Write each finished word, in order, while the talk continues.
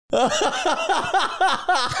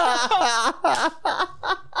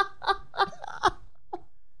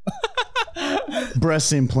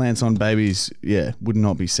Breast implants on babies, would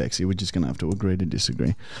not be sexy. We're just going to have to agree to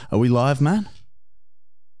disagree. Are we live, man?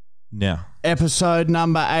 Now. Episode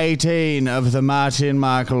number 18 of the Marty and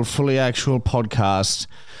Michael Fully Actual podcast.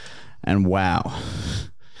 And wow,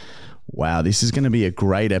 this is going to be a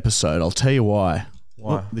great episode. I'll tell you why.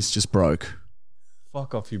 Why? Look, this just broke.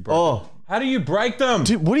 Fuck off, you broke. Oh. How do you break them?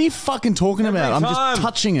 Dude, what are you fucking talking about? I'm just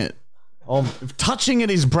touching it. If touching it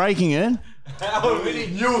is breaking it. We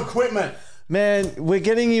need new equipment. Man, we're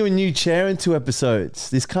getting you a new chair in 2 episodes.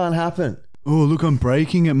 This can't happen. Oh, look, I'm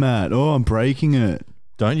breaking it, Matt. Oh, I'm breaking it.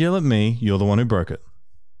 Don't yell at me. You're the one who broke it.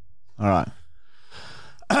 All right.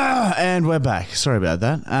 And we're back. Sorry about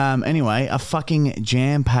that. Anyway, a fucking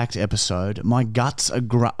jam-packed episode. My guts are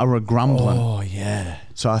a-grumbling. Oh, yeah.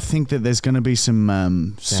 So I think that there's going to be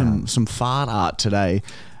some fart art today.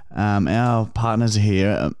 Our partners are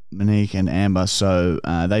here, Monique and Amber, so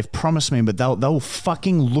they've promised me, but they'll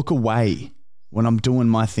fucking look away when I'm doing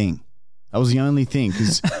my thing. That was the only thing.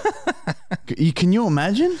 Cause can you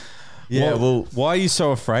imagine? Yeah, well, why are you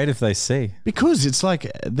so afraid if they see? Because it's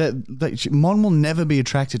like that Mon will never be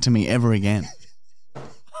attracted to me ever again.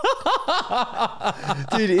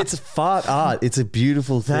 Dude, it's fart art. It's a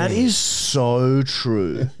beautiful thing. That is so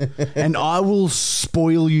true. And I will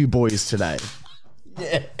spoil you boys today.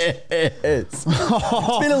 Yes. It's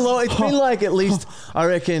been a lot. It's been like at least, I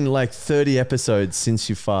reckon, like 30 episodes since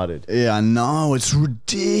you farted. Yeah, I know. It's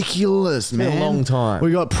ridiculous, man. It's been a long time.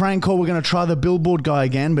 We got prank call. We're going to try the billboard guy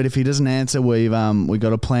again, but if he doesn't answer, we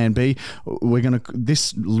got a plan B.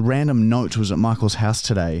 This random note was at Michael's house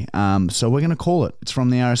today, so we're going to call it. It's from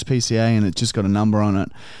the RSPCA, and it's just got a number on it,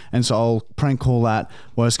 and so I'll prank call that.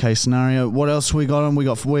 Worst case scenario. What else we got on?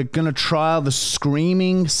 We're going to trial the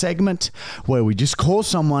screaming segment where we just call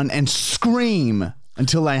someone and scream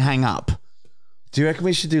until they hang up. Do you reckon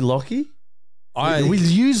we should do Lockie? We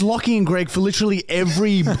use Lockie and Greg for literally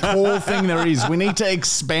every call thing there is. We need to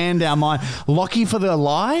expand our mind. Lockie for the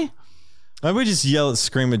lie? Maybe we just yell at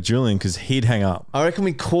scream at Julian because he'd hang up. I reckon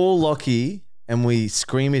we call Lockie and we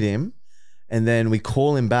scream at him, and then we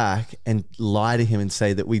call him back and lie to him and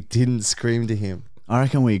say that we didn't scream to him. I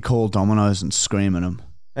reckon we call Domino's and scream at him.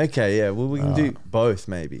 Okay, yeah. Well, we can do both,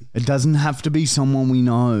 maybe. It doesn't have to be someone we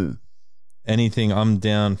know. Anything. I'm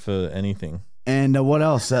down for anything. And what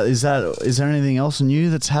else? Is there anything else new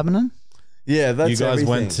that's happening? Yeah, that's you guys everything.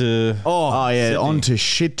 went to... Oh yeah, Sydney. on to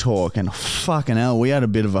shit talk. And fucking hell, we had a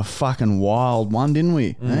bit of a fucking wild one, didn't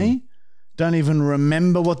we? Eh? Don't even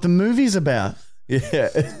remember what the movie's about. Yeah.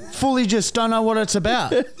 Fully just don't know what it's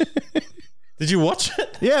about. Did you watch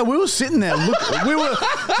it? Yeah, we were sitting there. We were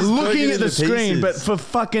looking at the screen, but for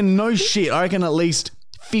fucking no shit, I reckon at least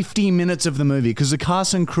 50 minutes of the movie, because the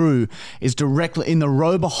cast and crew is directly in the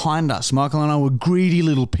row behind us. Michael and I were greedy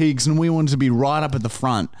little pigs, and we wanted to be right up at the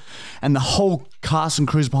front. And the whole cast and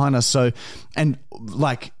crew's behind us. So, and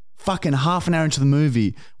like fucking half an hour into the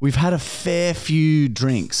movie, we've had a fair few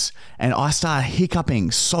drinks, and I start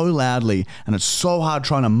hiccuping so loudly, and it's so hard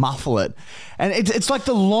trying to muffle it. And it's like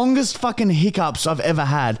the longest fucking hiccups I've ever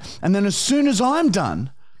had. And then as soon as I'm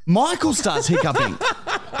done, Michael starts hiccuping.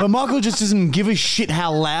 But Michael just doesn't give a shit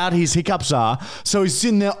how loud his hiccups are. So he's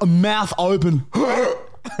sitting there, mouth open.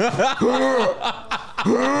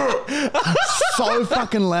 So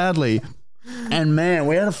fucking loudly. And man,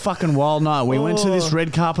 we had a fucking wild night. We went to this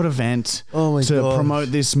red carpet event to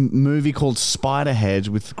promote this movie called Spiderhead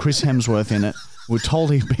with Chris Hemsworth in it. We're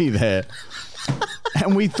told he'd be there.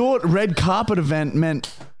 And we thought red carpet event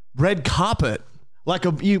meant red carpet. Like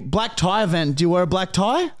a black tie event. Do you wear a black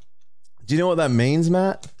tie? Do you know what that means,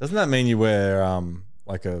 Matt? Doesn't that mean you wear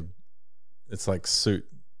it's like suit?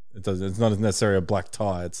 It's not necessarily a black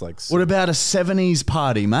tie. It's like suit. What about a 70s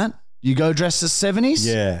party, Matt? You go dressed as 70s?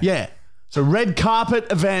 Yeah. Yeah. So red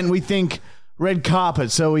carpet event, we think red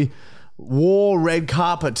carpet. So we wore red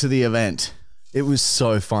carpet to the event. It was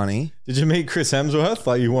so funny. Did you meet Chris Hemsworth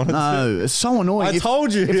like you wanted to? No, it's so annoying. I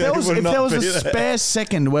told you. If there was a spare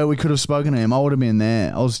second where we could have spoken to him, I would have been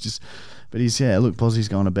there. But look, Pozzie's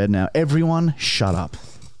going to bed now. Everyone, shut up.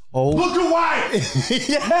 Oh. Look away!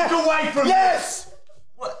 Look away from Yes!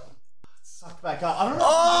 What? Suck back up. I don't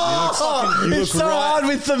know. It's so hard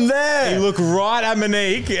with them there. You look right at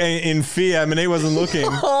Monique in fear. Monique wasn't looking.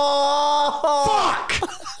 Fuck!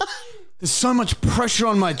 There's so much pressure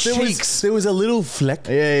on my cheeks. There was a little fleck.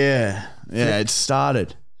 Yeah, it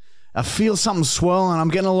started. I feel something swirling. I'm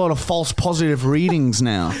getting a lot of false positive readings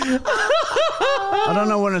now. I don't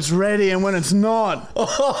know when it's ready and when it's not.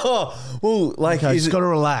 Well, like, I just got to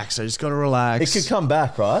relax. It could come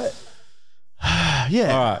back, right?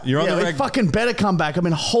 Yeah. All right, you're on the it red. fucking better come back. I've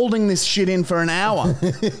been holding this shit in for an hour.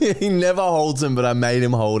 He never holds him, but I made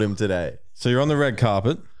him hold him today. So you're on the red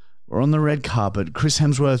carpet. We're on the red carpet. Chris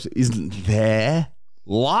Hemsworth isn't there.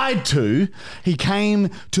 Lied to. He came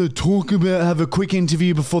to talk about, have a quick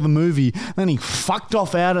interview before the movie. Then he fucked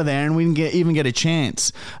off out of there and we didn't even get a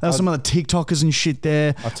chance. There were some other TikTokers and shit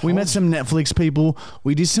there. We met some Netflix people.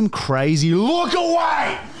 We did some crazy... Look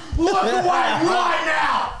away! Look away right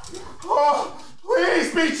now! Oh,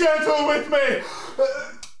 please be gentle with me.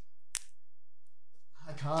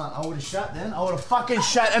 I can't. I would have shut then. I would have fucking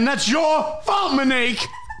shut. And that's your fault, Monique.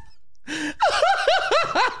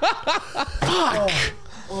 Fuck.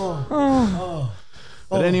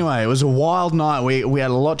 But anyway, it was a wild night. We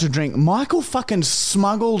had a lot to drink. Michael fucking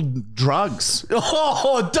smuggled drugs.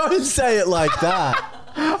 Oh, don't say it like that.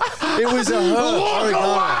 It was a herb. Look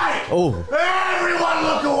away! Oh. Everyone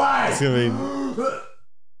look away! It's gonna be.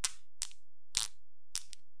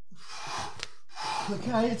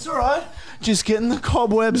 Okay, it's all right. Just getting the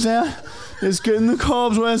cobwebs out. Just getting the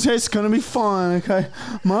cobwebs. It's going to be fine, okay?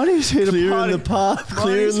 Marty's here to party.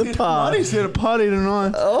 Clearing the path. Marty's here to party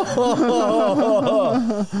tonight.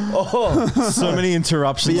 So many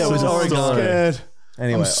interruptions. Yeah, it was I'm scared.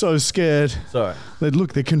 Anyway. I'm so scared. Sorry.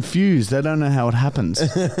 Look, they're confused. They don't know how it happens.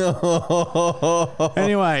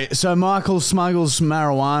 Anyway, so Michael smuggles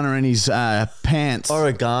marijuana in his pants.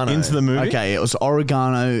 Oregano. Into the movie? Okay, it was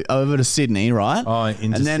oregano over to Sydney, right? Oh, into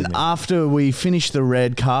And then Sydney. after we finished the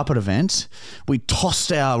red carpet event, we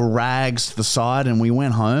tossed our rags to the side and we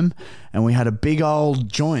went home and we had a big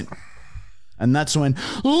old joint. And that's when,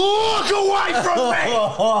 look away from me!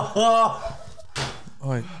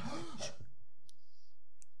 Oh,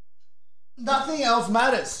 Nothing else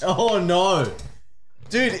matters. Oh, no.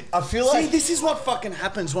 Dude, I feel See, like... this is what fucking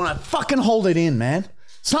happens when I fucking hold it in, man.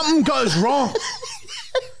 Something goes wrong.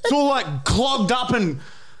 It's all like clogged up and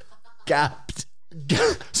gapped.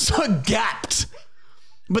 so gapped.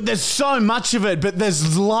 But there's so much of it, but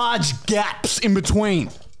there's large gaps in between.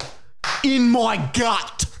 In my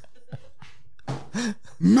gut.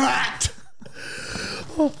 Matt.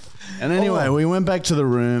 And anyway, we went back to the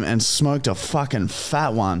room and smoked a fucking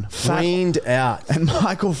fat one. Greened out. And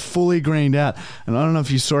Michael fully greened out. And I don't know if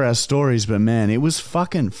you saw our stories, but man, it was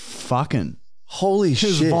fucking. Holy He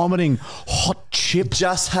was shit. vomiting hot chips.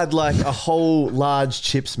 Just had like a whole large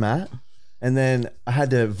chips mat. And then I had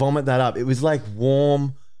to vomit that up. It was like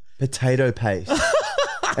warm potato paste.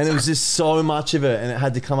 And it was just so much of it. And it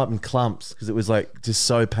had to come up in clumps because it was like just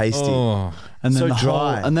so pasty. oh. And then so the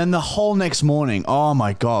dry. Whole, and then the whole next morning, oh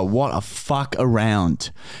my God, what a fuck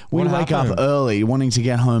around. We What wake up happened? early, wanting to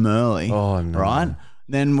get home early. Oh, no. Right?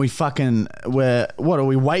 Then we what are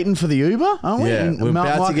we waiting for the Uber? Aren't we? Yeah, And we're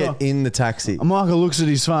about Michael, to get in the taxi. Michael looks at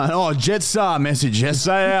his phone. Oh, Jetstar message.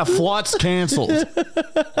 Yesterday our flight's cancelled.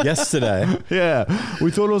 Yesterday. Yeah.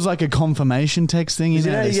 We thought it was like a confirmation text thing. You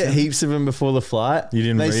know, they you get send- heaps of them before the flight. You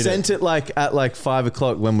didn't They read sent it like at like 5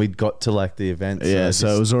 o'clock when we got to like the event. Yeah, so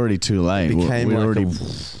it was already too late. became we like already.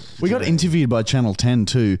 We got interviewed by Channel 10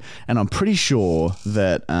 too, and I'm pretty sure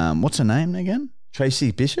that what's her name again?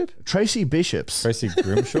 Tracy Bishop. Tracy Bishops. Tracy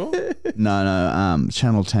Grimshaw? No,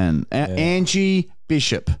 Channel 10. Angie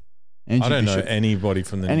Bishop. Angie I don't know Bishop. anybody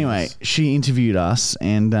from the Anyway, news. she interviewed us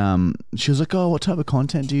and she was like, oh, what type of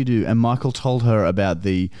content do you do? And Michael told her about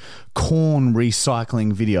the corn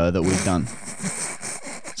recycling video that we've done.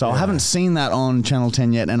 So I haven't seen that on Channel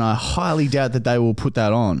 10 yet, and I highly doubt that they will put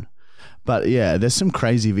that on. But yeah, there's some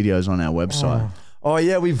crazy videos on our website. Oh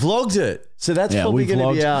yeah, we vlogged it. So that's Yeah, probably we going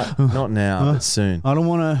to be vlogged. out. Not now, but soon. I don't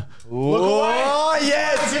want to... Oh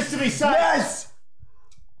yes, Just to be safe. yes.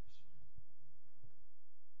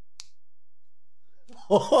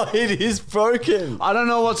 Oh, it is broken. I don't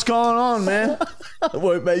know what's going on, man. I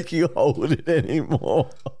won't make you hold it anymore.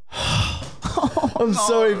 I'm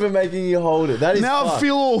sorry for making you hold it. That is Now I fucked.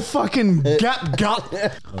 feel all fucking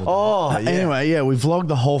gut. Oh, yeah. Anyway, yeah, we vlogged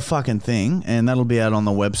the whole fucking thing, and that'll be out on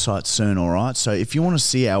the website soon, all right? So if you want to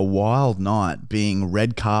see our wild night being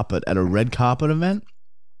red carpet at a red carpet event,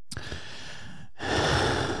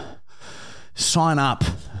 sign up,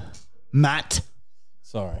 Matt.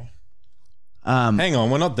 Sorry. Hang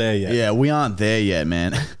on, we're not there yet. Yeah, we aren't there yet,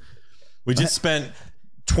 man. We just spent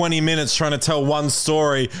 20 minutes trying to tell one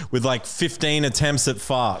story with like 15 attempts at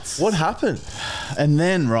farts. What happened? And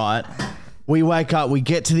then, right, we wake up, we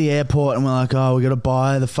get to the airport, and we're like, oh, we got to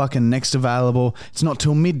buy the fucking next available. It's not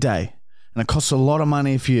till midday. And it costs a lot of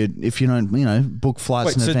money if you don't, book flights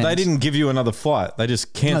Wait, in so advance. they didn't give you another flight? They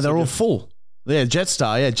just canceled No, they're all your- full. Yeah,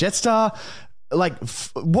 Jetstar. Yeah, Jetstar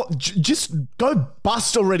what? Just go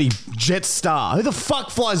bust already, Jetstar. Who the fuck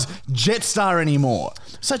flies Jetstar anymore?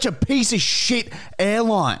 Such a piece of shit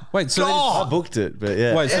airline. Wait, so I booked it, but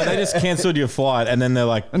yeah. Wait, so they just cancelled your flight and then they're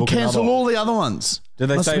like, and cancel all the other ones. Did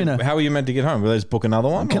they say how are you meant to get home? Will they just book another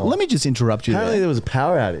one? Let me just interrupt you. Apparently there was a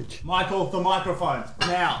power outage. Michael, the microphone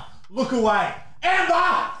now. Look away,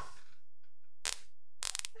 Amber.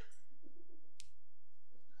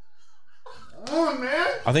 Oh man!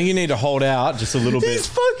 I think you need to hold out just a little bit. He's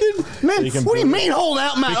fucking man. What do you mean hold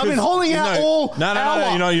out, Matt? I've been holding out all.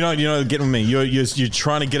 No. You know. Get with me. You're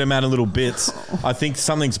trying to get them out in little bits. I think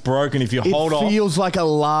something's broken. If you hold off, it feels like a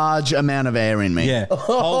large amount of air in me. Yeah.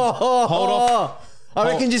 Hold off. I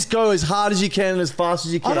reckon just go as hard as you can and as fast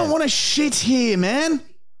as you can. I don't want to shit here, man.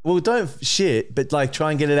 Well, don't shit, but like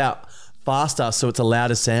try and get it out faster so it's a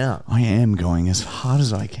louder sound. I am going as hard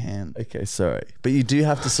as I can. Okay, sorry. But you do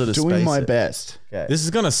have to sort of doing my it. best. Okay. This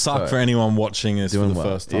is going to suck for anyone watching this for the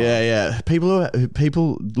first time. Yeah.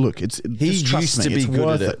 People look, he used to be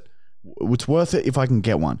good at it. It's worth it if I can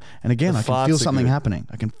get one. And again, I can feel something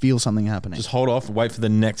happening. Just hold off, wait for the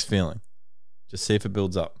next feeling. Just see if it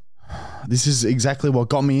builds up. This is exactly what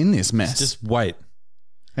got me in this mess. Just wait.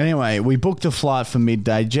 Anyway, we booked a flight for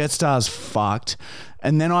midday. Jetstar's fucked.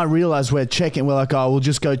 And then I realized we're checking. We're like, oh, we'll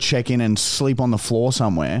just go check in and sleep on the floor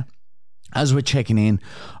somewhere. As we're checking in,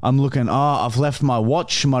 I'm looking, I've left my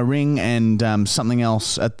watch, my ring, and something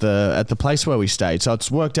else at the place where we stayed. So it's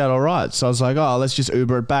worked out all right. So I was like, let's just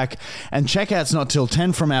Uber it back. And checkout's not till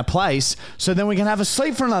 10 from our place. So then we can have a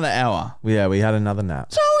sleep for another hour. Yeah, we had another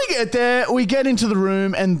nap. So we get there, we get into the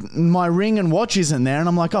room, and my ring and watch isn't there. And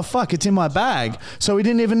I'm like, oh, fuck, it's in my bag. So we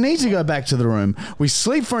didn't even need to go back to the room. We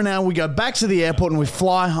sleep for an hour, we go back to the airport, and we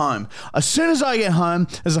fly home. As soon as I get home,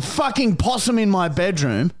 there's a fucking possum in my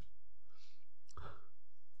bedroom.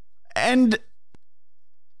 And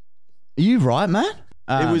are you right, Matt?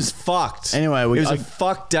 It was fucked. Anyway, it was a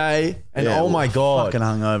fuck day, and oh my god, fucking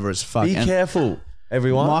hungover as fuck. Be careful,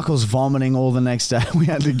 everyone. Michael's vomiting all the next day. We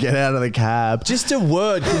had to get out of the cab. Just a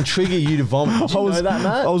word can trigger you to vomit. Did you know that,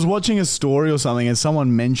 Matt? I was watching a story or something, and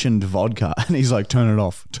someone mentioned vodka, and he's like, "Turn it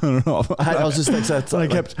off, turn it off." I was just like, I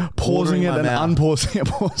kept pausing it and unpausing it,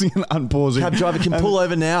 pausing and unpausing. Cab driver can pull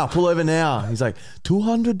over now. Pull over now. He's like,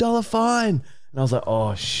 $200 fine. And I was like,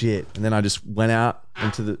 oh, shit. And then I just went out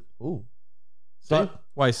into the... Ooh.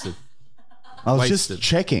 Wasted. I was just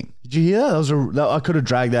checking. Did you hear that? I could have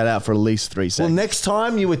dragged that out for at least 3 seconds. Well, next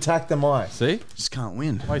time you attack the mic. See? Just can't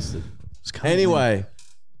win. Wasted. Anyway,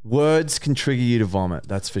 words can trigger you to vomit.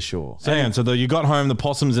 That's for sure. So hang on. So you got home, the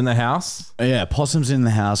possum's in the house? Yeah, possum's in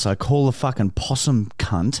the house. I call the fucking possum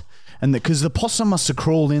cunt. And because the possum must have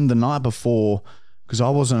crawled in the night before... because I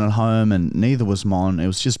wasn't at home and neither was Mon. It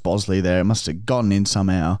was just Bosley there. It must have gotten in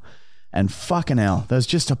somehow. And fucking hell, there's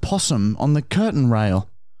just a possum on the curtain rail.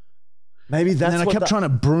 Maybe that's and then I kept trying to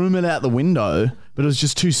broom it out the window, but it was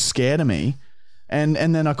just too scared of me. And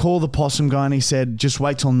then I called the possum guy and he said, just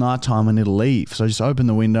wait till nighttime and it'll leave. So I just opened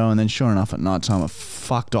the window and then sure enough at nighttime it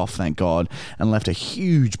fucked off, thank God, and left a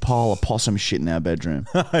huge pile of possum shit in our bedroom.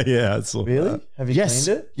 Yeah, I saw Really? that. Have you cleaned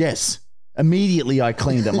it? Yes. Immediately I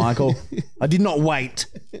cleaned it, Michael. I did not wait.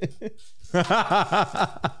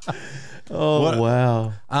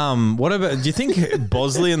 Wow. What about, do you think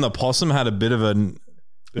Bosley and the possum had a bit of a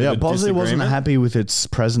Bosley wasn't disagreement? happy with its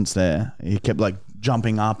presence there. He kept like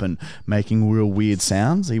jumping up and making real weird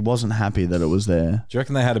sounds. He wasn't happy that it was there. Do you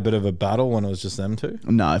reckon they had a bit of a battle when it was just them two?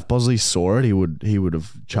 No, if Bosley saw it, he would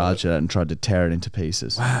have charged it and tried to tear it into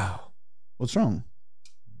pieces. Wow. What's wrong?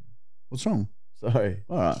 Sorry.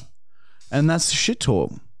 All right. And that's the shit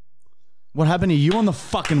talk. What happened to you on the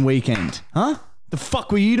fucking weekend? Huh? The fuck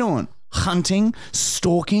were you doing? Hunting,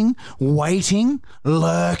 stalking, waiting,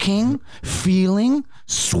 lurking, feeling,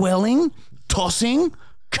 swelling, tossing,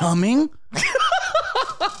 coming?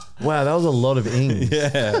 Wow, that was a lot of ing.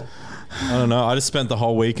 Yeah. I don't know. I just spent the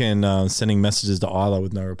whole weekend sending messages to Isla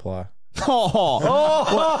with no reply. Have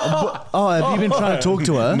you been trying to talk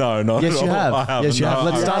to her? No, not Yes, at you all. have. I haven't, Yes, you have. no.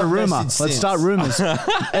 Let's start a rumor. Messaged Let's since. start rumors.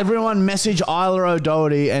 Everyone message Isla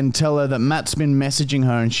O'Doherty and tell her that Matt's been messaging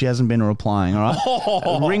her and she hasn't been replying, all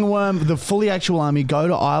right? Ringworm, the fully actual army, go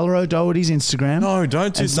to Isla O'Doherty's Instagram. No,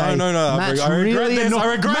 don't do and say, no. Matt's I regret really this. I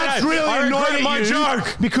regret Matt's it. really I regret annoyed at my you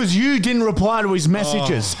joke. because you didn't reply to his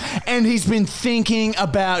messages and he's been thinking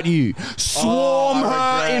about you. Swarm her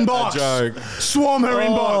I regret inbox. the joke. Swarm her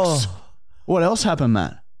inbox. What else happened,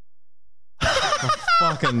 Matt?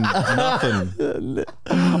 Fucking nothing.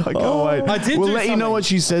 I can't wait. I did We'll do let you know something. what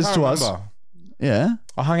she says I to us. remember. Yeah.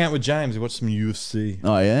 I hung out with James. We watched some UFC.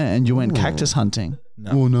 Oh yeah, and you went cactus hunting.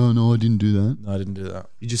 No. Oh no, I didn't do that. No, I didn't do that.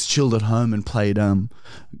 You just chilled at home and played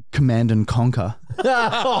Command and Conquer.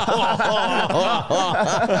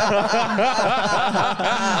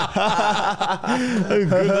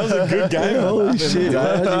 That's a good game. Holy shit!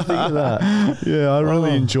 How did you think of that? Yeah, I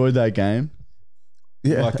really enjoyed that game.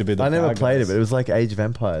 Yeah, Like to be the I never bad played guys. it, but it was like Age of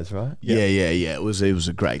Empires, right? Yeah. It was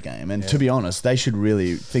a great game, and to be honest, they should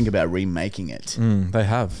really think about remaking it. They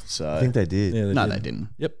have. So I think they did. Yeah, no, did. they didn't.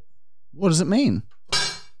 Yep. What does it mean,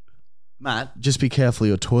 Matt? Just be careful of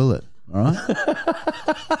your toilet. All right.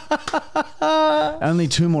 Only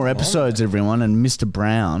 2 more episodes, everyone, and Mr.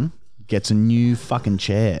 Brown gets a new fucking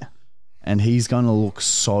chair. And he's going to look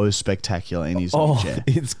so spectacular in his new chair.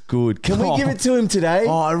 It's good. Can we give it to him today?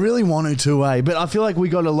 Oh, I really want to, but I feel like we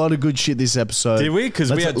got a lot of good shit this episode. Did we?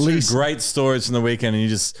 Because we Let's had at 2 least- great stories from the weekend, and you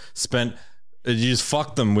just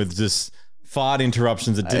fucked them with just fart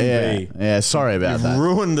interruptions that didn't be. Yeah, sorry about that.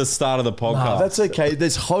 Ruined the start of the podcast. Oh, that's okay.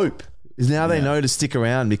 There's hope. Is now they know to stick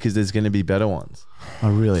around because there's going to be better ones. I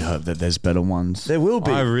really hope that there's better ones. There will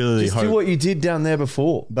be. I really Just hope. do what you did down there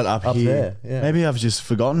before. But up there. here, Yeah. maybe I've just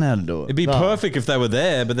forgotten how to do it. It'd be perfect if they were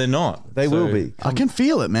there, but they're not. They So will be. I can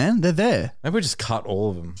feel it, man. They're there. Maybe we just cut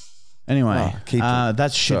all of them. Anyway, keep them.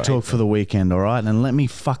 that's shit Sorry. talk for the weekend, all right? And let me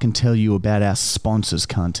fucking tell you about our sponsors,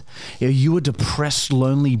 cunt. Are you a depressed,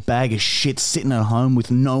 lonely bag of shit sitting at home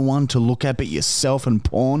with no one to look at but yourself and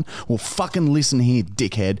porn? Well, fucking listen here,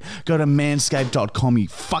 dickhead. Go to manscaped.com, you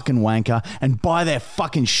fucking wanker, and buy their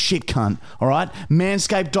fucking shit, cunt, all right?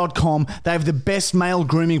 Manscaped.com, they have the best male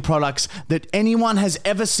grooming products that anyone has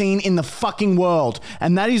ever seen in the fucking world.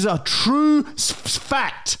 And that is a true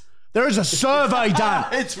fact. There is a survey done.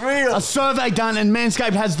 It's real. A survey done, and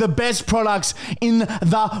Manscaped has the best products in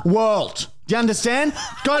the world. Do you understand?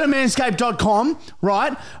 Go to manscaped.com,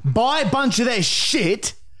 right? Buy a bunch of their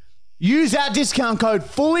shit. Use our discount code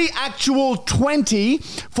FullyActual20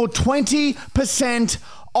 for 20%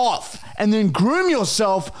 off. And then groom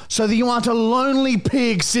yourself so that you aren't a lonely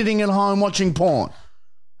pig sitting at home watching porn.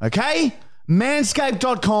 Okay?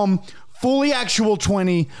 Manscaped.com,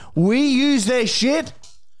 FullyActual20. We use their shit.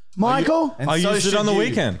 Michael? And I so used it should on the you.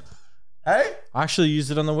 weekend. Hey? I actually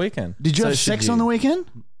used it on the weekend. Did you So have should sex you. on the weekend?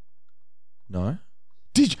 No.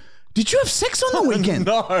 Did you have sex on the weekend?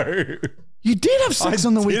 No. You did have sex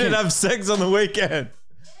on the I weekend. didn't have sex on the weekend.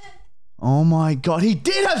 Oh my God, he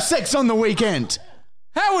did have sex on the weekend.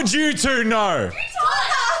 How would you 2 know?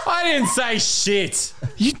 I didn't say shit.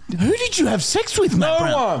 Who did you have sex with, Matt No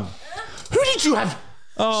Brown? one. Who did you have?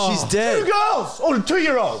 Oh. She's 2 dead. girls or a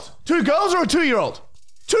 2-year-old? 2 girls or a 2-year-old?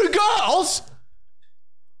 2 girls?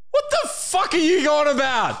 What the fuck are you going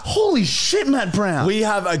about? Holy shit, Matt Brown. We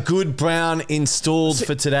have a good Brown installed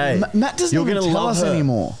for today. Matt doesn't You're even gonna tell love us her.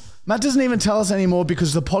 anymore. Matt doesn't even tell us anymore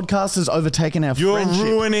because the podcast has overtaken our You're friendship.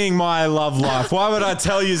 ruining my love life. Why would I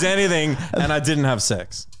tell you anything and I didn't have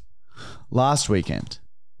sex? Last weekend.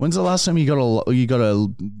 When's the last time you got a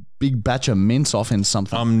big batch of mints off in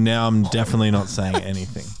something? I'm definitely not saying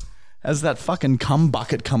anything. Has that fucking cum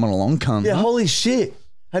bucket coming along, cunt? Yeah, huh? holy shit.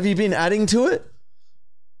 Have you been adding to it?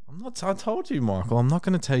 I told you, Michael, I'm not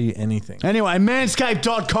going to tell you anything. Anyway,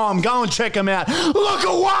 manscaped.com. Go and check them out. Look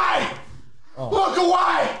away! Look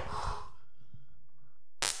away!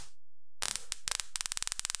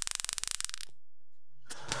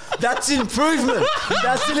 That's improvement.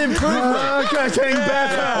 That's an improvement. Getting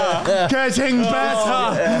better. Getting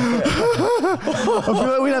better. I feel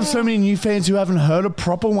like we have so many new fans who haven't heard a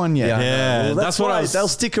proper one yet. Yeah, Well, that's what why I was. They'll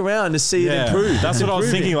stick around to see it Yeah, improve. that's what I was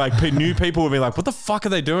Improving. thinking. Like new people would be like, "What the fuck are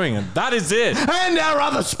they doing?" And that is it. And our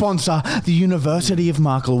other sponsor, the University of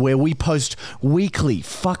Markle, where we post weekly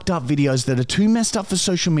fucked up videos that are too messed up for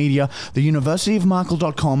social media. The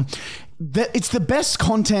universityofmarkle.com. It's the best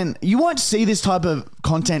content. You won't see this type of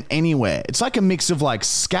content anywhere. It's like a mix of like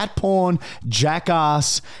scat porn,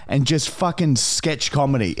 jackass, and just fucking sketch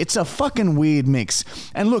comedy. It's a fucking weird mix.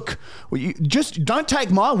 And look, you just don't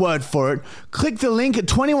take my word for it. Click the link at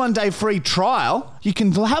 21-day free trial. You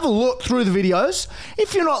can have a look through the videos.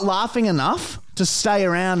 If you're not laughing enough to stay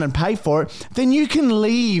around and pay for it, then you can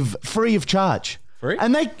leave free of charge. Free?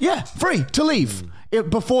 And free to leave.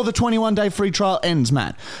 Before the 21-day free trial ends,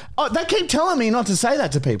 Matt. Oh, they keep telling me not to say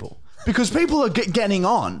that to people because people are getting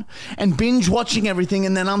on and binge watching everything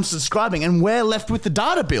and then unsubscribing and we're left with the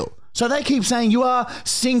data bill. So they keep saying, you are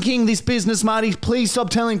sinking this business, Marty. Please stop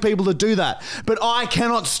telling people to do that. But I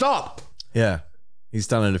cannot stop. Yeah. He's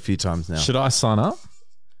done it a few times now. Should I sign up?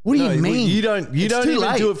 What do No, you mean? You don't It's too even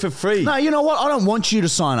late. do it for free. No, you know what? I don't want you to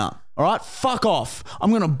sign up. All right? Fuck off. I'm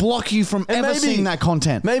going to block you from And ever seeing that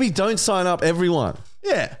content. Maybe don't sign up, everyone.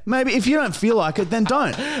 Yeah, maybe if you don't feel like it, then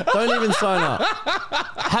don't. Don't even sign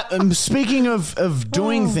up. Speaking of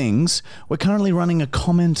doing things, we're currently running a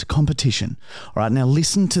comment competition. All right, now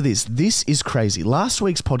listen to this. This is crazy. Last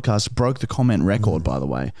week's podcast broke the comment record, by the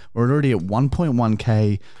way. We're already at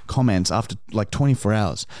 1.1k comments after like 24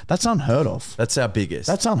 hours. That's unheard of. That's our biggest.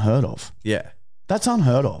 That's unheard of. Yeah. That's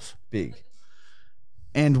unheard of. Big.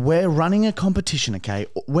 And we're running a competition, okay?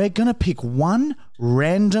 We're going to pick one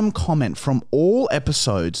random comment from all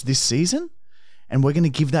episodes this season, and we're going to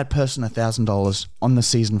give that person $1,000 on the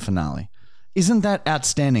season finale. Isn't that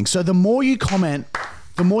outstanding? So the more you comment,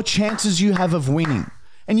 the more chances you have of winning.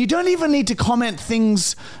 And you don't even need to comment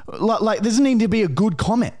things like there doesn't need to be a good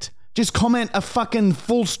comment. Just comment a fucking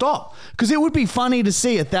full stop. Because it would be funny to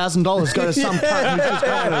see $1,000 go to some cunt who just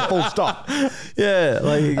commented a full stop. Yeah.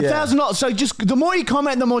 Like $1,000. So just the more you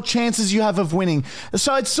comment, the more chances you have of winning.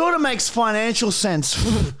 So it sort of makes financial sense.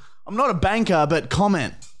 I'm not a banker, but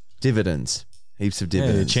comment. Dividends. Heaps of Yeah, the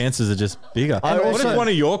dividends. chances are just bigger. And What also- if one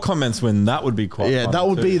of your comments win? That would be quite Yeah, fun that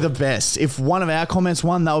would too. be the best. If one of our comments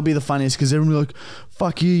won, that would be the funniest because everyone would be like,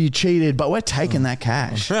 fuck you cheated. But we're taking that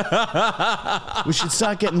cash. We should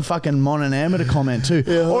start getting fucking Mon and Amber to comment too.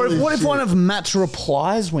 Or what if one of Matt's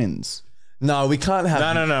replies wins? No, we can't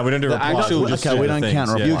have. No. We don't do The replies. actual- We'll just okay, do we the don't things, count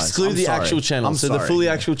yeah. replies. You exclude I'm the sorry. actual channel. I'm So the sorry. fully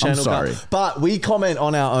actual channel. I'm sorry. But we comment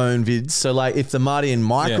on our own vids. So like if the Marty and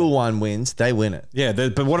Michael Yeah. one wins, they win it. Yeah,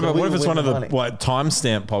 but what about we what if will it's win one of the the money.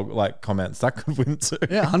 timestamp comments that could win too?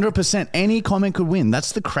 Yeah, 100%. Any comment could win.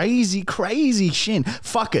 That's the crazy shin.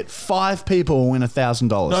 Fuck it. 5 people will win $1,000.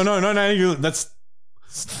 No. That's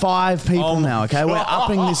 5 people now, okay? We're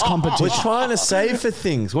upping this competition. We're trying to save for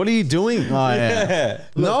things. What are you doing? Oh, yeah.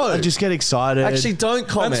 No. I just get excited. Actually, don't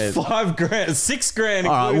comment. that's $5,000, $6,000.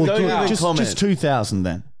 all right, including we'll don't do even just comment. 2,000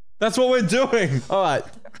 then. That's what we're doing. All right.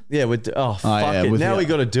 Yeah, fuck yeah, it. with Now the- we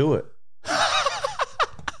got to do it.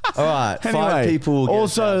 All right. Anyway, 5 people will get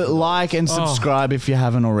also $1,000. like and subscribe if you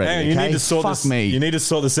haven't already. Hang on, you okay? need to sort Fuck this. me. You need to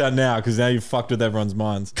sort this out now because now you've fucked with everyone's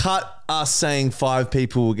minds. Cut us saying 5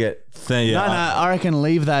 people will get. Yeah, No, I reckon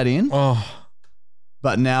leave that in. Oh,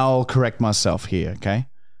 But now I'll correct myself here, okay?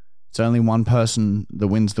 It's only one person that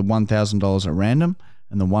wins the $1,000 at random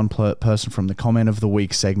and the one person from the comment of the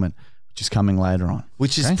week segment, which is coming later on.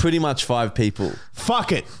 Which is pretty much 5 people.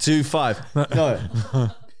 Fuck it. 2, 5. No.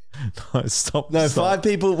 stop. No, stop. 5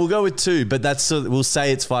 people. We'll go with 2, but we'll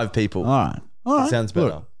say it's 5 people. All right. Sounds better.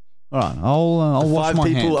 Look, all right. I'll wash 5 my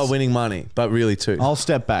people hands. are winning money, but really 2. I'll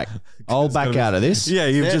step back. I'll back out of this. Yeah,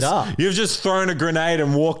 Stand up. you've just thrown a grenade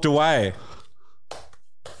and walked away.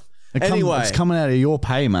 Anyway. It's coming out of your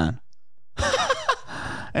pay, man.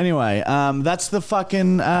 Anyway, that's the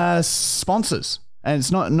fucking sponsors. And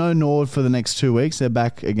it's no Nord for the next 2 weeks. They're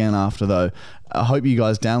back again after, though. I hope you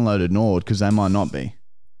guys downloaded Nord because they might not be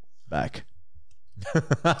back.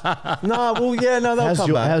 No, they'll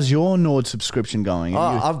come back. How's your Nord subscription going?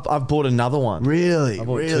 I've bought another one. Really?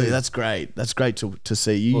 bought Really? 2. That's great. That's great to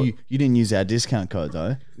see. You didn't use our discount code,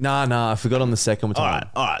 though. Nah, I forgot on the second time.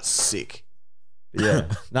 All right. Sick. Yeah.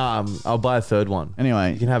 I'll buy a third one.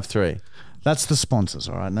 Anyway, You can have 3. that's the sponsors,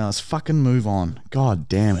 all right? Now let's fucking move on. God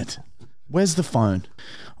damn it. Where's the phone?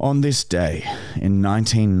 On this day in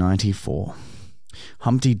 1994,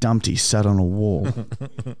 Humpty Dumpty sat on a wall.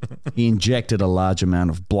 He injected a large amount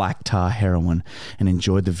of black tar heroin and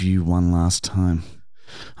enjoyed the view one last time.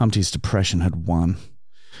 Humpty's depression had won.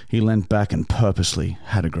 He leant back and purposely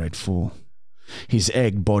had a great fall. His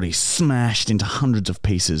egg body smashed into hundreds of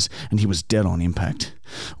pieces, and he was dead on impact.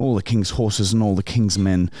 All the king's horses and all the king's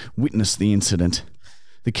men witnessed the incident.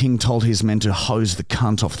 The king told his men to hose the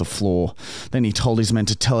cunt off the floor. Then he told his men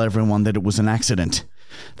to tell everyone that it was an accident.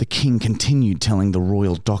 The king continued telling the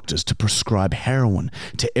royal doctors to prescribe heroin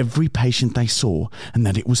to every patient they saw and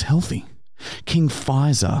that it was healthy. King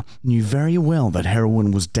Pfizer knew very well that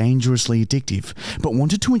heroin was dangerously addictive, but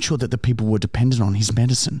wanted to ensure that the people were dependent on his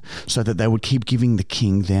medicine so that they would keep giving the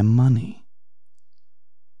king their money.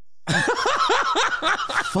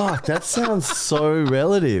 Fuck, that sounds so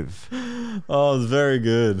relative. Oh, it's very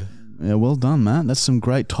good. Yeah, well done, Matt. That's some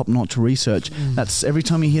great top-notch research. That's every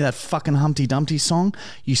time you hear that fucking Humpty Dumpty song,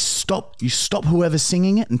 you stop whoever's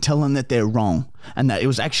singing it and tell them that they're wrong and that it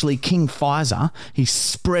was actually King Pfizer. He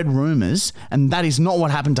spread rumors, and that is not what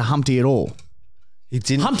happened to Humpty at all. He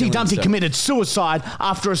didn't. Humpty kill Dumpty himself. committed suicide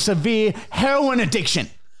after a severe heroin addiction.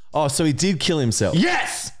 Oh, so he did kill himself.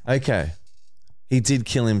 Yes! Okay. He did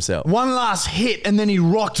kill himself. One last hit, and then he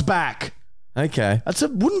rocked back. Okay.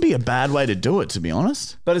 Wouldn't be a bad way to do it, to be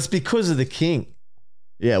honest. But it's because of the king.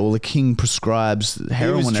 Yeah, well, the king prescribes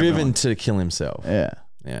heroin. He was driven everyone. to kill himself. Yeah.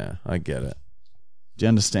 Yeah, I get it. Do you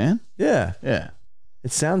understand? Yeah. Yeah.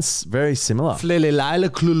 It sounds very similar. All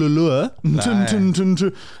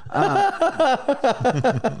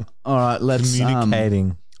right, let's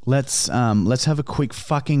Communicating. let's have a quick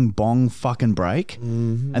fucking bong fucking break,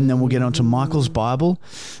 and then we'll get onto Michael's Bible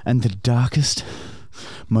and the darkest,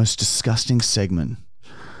 most disgusting segment.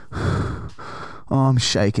 Oh, I'm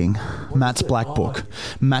shaking. Matt's black book.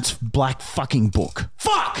 Matt's black fucking book.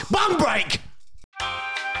 Fuck! Bong break!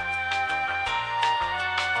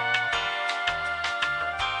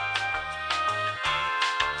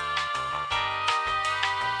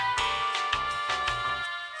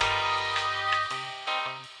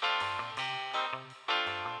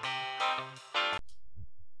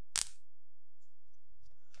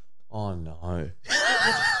 Oh no.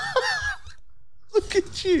 Look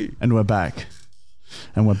at you. And we're back.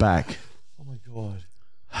 And we're back. Oh my God.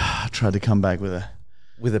 I tried to come back with a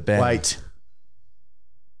bang. wait.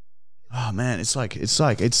 Oh man, it's so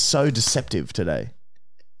deceptive today.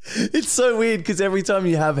 It's so weird because every time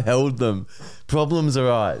you have held them, problems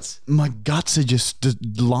arise. My guts are just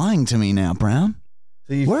lying to me now, Brown.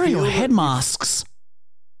 So you Where are feel your that head masks?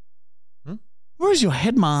 Where is your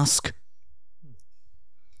head mask?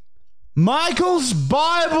 Michael's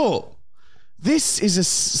Bible.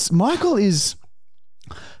 Michael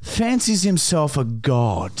fancies himself a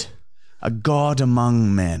god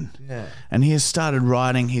among men. Yeah. And he has started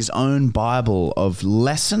writing his own Bible of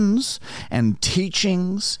lessons and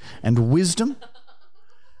teachings and wisdom.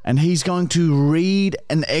 And he's going to read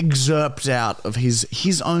an excerpt out of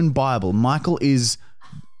his own Bible. Michael is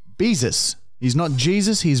Beezus. He's not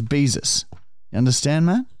Jesus, he's Beezus. You understand,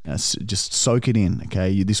 man? Yes, just soak it in,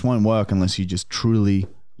 okay? This won't work unless you just truly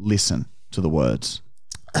listen to the words.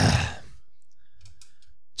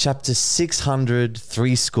 Chapter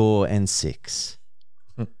 606.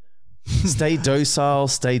 Stay docile,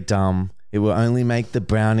 stay dumb. It will only make the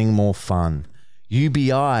Browning more fun. You be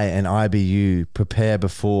I and I be you. Prepare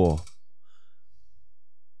before.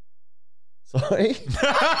 Sorry?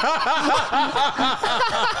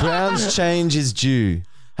 Brown's change is due.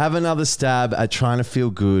 Have another stab at trying to feel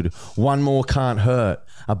good. One more can't hurt.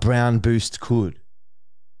 A Brown boost could.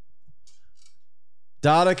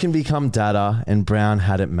 Data can become data, and Brown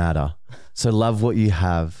had it matter. So love what you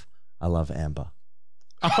have. I love Amber.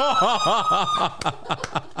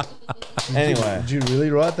 Anyway. Did you really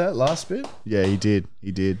write that last bit? Yeah, he did.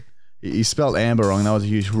 He spelled Amber wrong. That was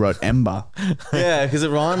you who wrote Ember. Yeah, because it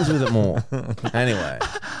rhymes with it more. Anyway.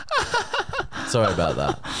 Sorry about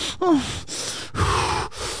that.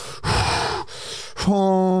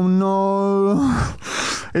 Oh no.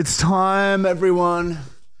 It's time, everyone.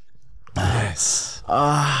 Yes.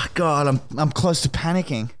 God, I'm close to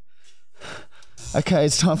panicking. Okay,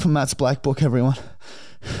 it's time for Matt's Black Book, everyone.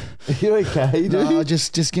 Are you okay, dude? No,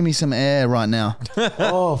 just give me some air right now.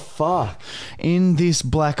 Oh, fuck. In this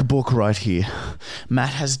black book right here,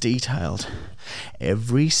 Matt has detailed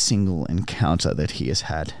every single encounter that he has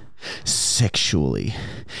had sexually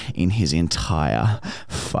in his entire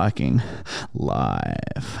fucking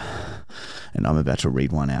life. And I'm about to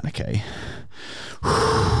read one out, okay?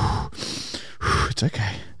 It's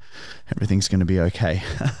okay. Everything's going to be okay.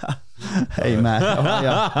 Hey, Matt. How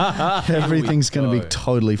are you? Everything's going to be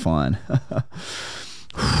totally fine.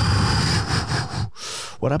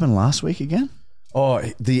 What happened last week again? Oh,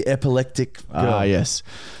 the epileptic girl. Ah, yes.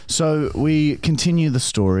 So we continue the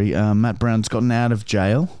story. Matt Brown's gotten out of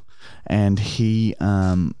jail, and he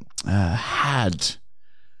had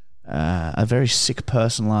a very sick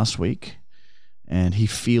person last week, and he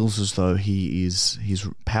feels as though his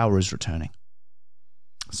power is returning.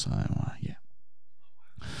 So, yeah.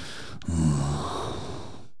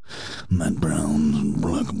 Matt Brown's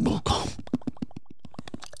Black Book.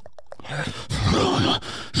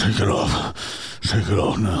 Take it off. Take it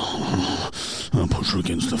off now. I'll push you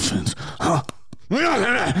against the fence.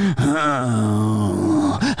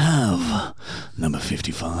 Have number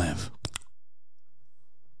 55.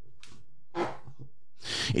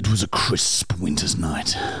 It was a crisp winter's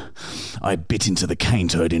night. I bit into the cane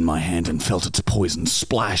toad in my hand and felt its poison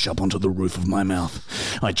splash up onto the roof of my mouth.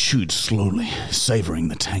 I chewed slowly, savouring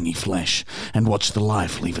the tangy flesh, and watched the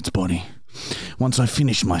life leave its body. Once I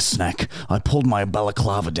finished my snack, I pulled my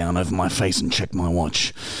balaclava down over my face and checked my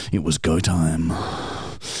watch. It was go time.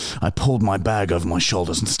 I pulled my bag over my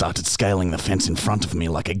shoulders and started scaling the fence in front of me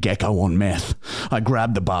like a gecko on meth. I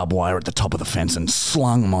grabbed the barbed wire at the top of the fence and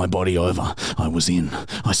slung my body over. I was in.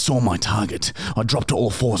 I saw my target. I dropped to all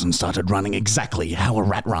fours and started running exactly how a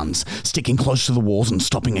rat runs, sticking close to the walls and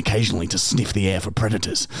stopping occasionally to sniff the air for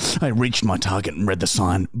predators. I reached my target and read the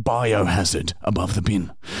sign, Biohazard, above the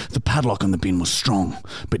bin. The padlock on the bin was strong,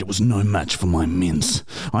 but it was no match for my mints.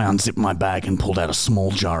 I unzipped my bag and pulled out a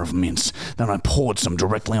small jar of mints. Then I poured some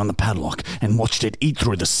directly on the padlock and watched it eat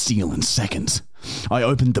through the steel in seconds. I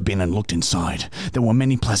opened the bin and looked inside. There were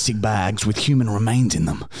many plastic bags with human remains in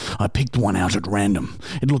them. I picked one out at random.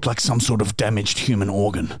 It looked like some sort of damaged human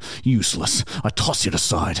organ. Useless. I tossed it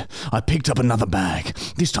aside. I picked up another bag.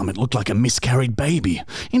 This time it looked like a miscarried baby.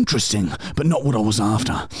 Interesting, but not what I was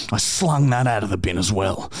after. I slung that out of the bin as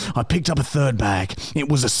well. I picked up a third bag. It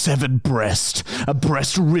was a severed breast. A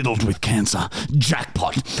breast riddled with cancer.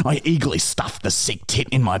 Jackpot. I eagerly stuffed the sick tit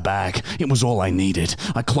in my bag. It was all I needed.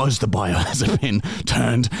 I closed the biohazard bin,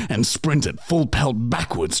 turned and sprinted full pelt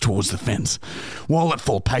backwards towards the fence. While at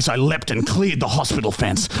full pace, I leapt and cleared the hospital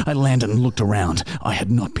fence. I landed and looked around. I had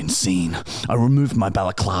not been seen. I removed my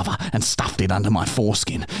balaclava and stuffed it under my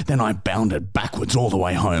foreskin. Then I bounded backwards all the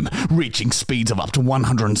way home, reaching speeds of up to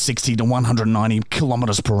 160 to 190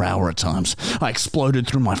 kilometers per hour at times. I exploded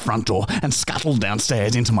through my front door and scuttled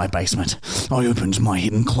downstairs into my basement. I opened my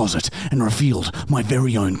hidden closet and revealed my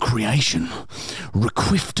very own creation,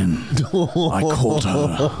 Requifton. I called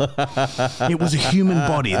her. It was a human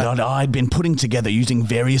body that I'd been putting together using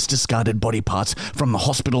various discarded body parts from the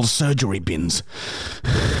hospital's surgery bins.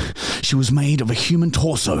 She was made of a human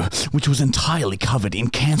torso, which was entirely covered in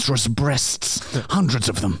cancerous breasts, hundreds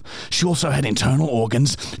of them. She also had internal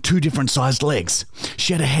organs, 2 different sized legs.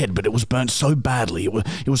 She had a head, but it was burnt so badly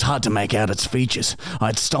it was hard to make out its features.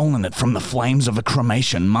 I'd stolen it from the flames of a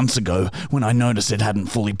cremation months ago when I noticed it hadn't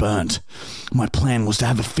fully burnt. My plan was to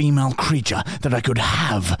have a female creature that I could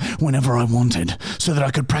have whenever I wanted, so that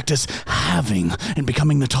I could practice having and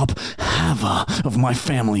becoming the top haver of my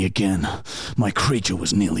family again. My creature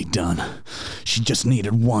was nearly done. She just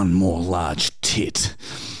needed one more large tit.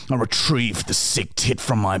 I retrieved the sick tit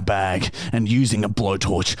from my bag, and using a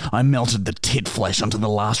blowtorch, I melted the tit flesh onto the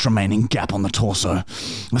last remaining gap on the torso.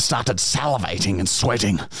 I started salivating and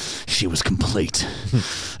sweating. She was complete.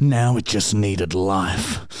 Now it just needed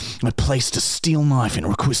life. I placed a steel knife in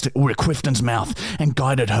Requifton's mouth and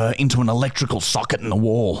guided her into an electrical socket in the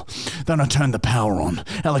wall. Then I turned the power on.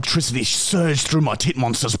 Electricity surged through my tit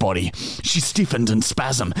monster's body. She stiffened and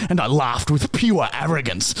spasmed, and I laughed with pure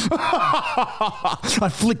arrogance. I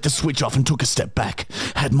flicked the switch off and took a step back.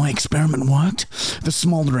 Had my experiment worked? The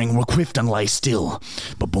smouldering Requifton lay still.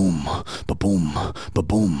 Ba-boom, ba-boom,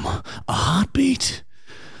 ba-boom. A heartbeat?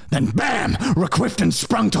 Then bam! Requifton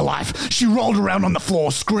sprung to life. She rolled around on the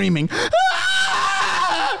floor screaming,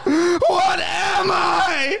 "Ah! What am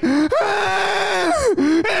I? Ah!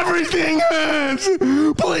 Everything hurts!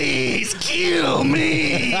 Please kill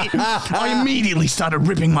me!" I immediately started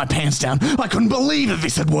ripping my pants down. I couldn't believe that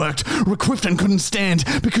this had worked. Requifton couldn't stand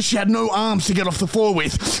because she had no arms to get off the floor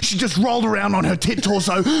with. She just rolled around on her tit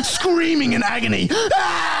torso, screaming in agony.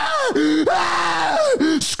 Ah! Ah!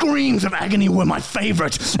 Screams of agony were my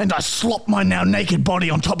favorite, and I slopped my now naked body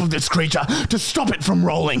on top of this creature to stop it from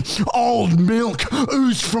rolling. Old milk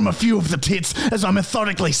oozed from a few of the tits as I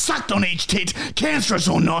methodically sucked on each tit, cancerous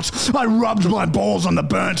or not. I rubbed my balls on the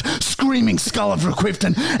burnt, screaming skull of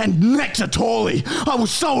Requifton and necked her tawny. I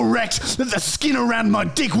was so erect that the skin around my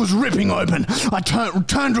dick was ripping open. I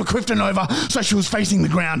turned Requifton over so she was facing the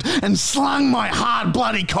ground and slung my hard,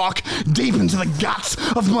 bloody cock deep into the guts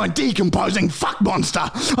of my decomposing fuck monster.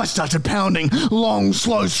 I started pounding long,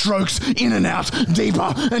 slow strokes in and out,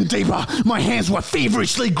 deeper and deeper. My hands were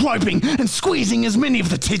feverishly groping and squeezing as many of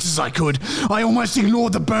the tits as I could. I almost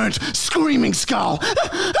ignored the burnt, screaming skull.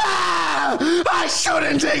 Ah! I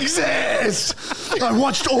shouldn't exist! I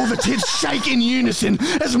watched all the tits shake in unison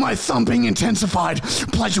as my thumping intensified.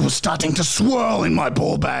 Pleasure was starting to swirl in my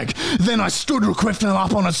ball bag. Then I stood Requifton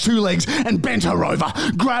up on its 2 legs and bent her over.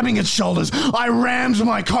 Grabbing its shoulders, I rammed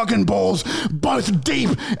my cock and balls both deep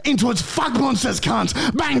into its fuck monster's cunt.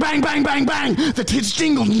 Bang, bang, bang, bang, bang! The tits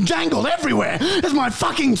jingled and jangled everywhere as my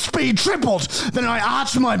fucking speed tripled. Then I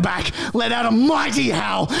arched my back, let out a mighty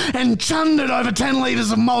howl, and chundered over 10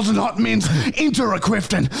 litres of molten hot mince into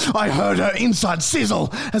Requifton. I heard her inside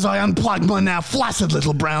sizzle as I unplugged my now flaccid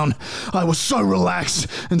little brown. I was so relaxed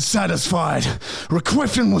and satisfied.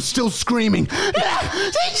 Requifton was still screaming,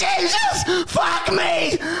 "Jesus, fuck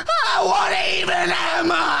me! What even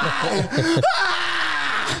am I?"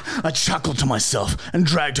 I chuckled to myself and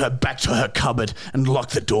dragged her back to her cupboard and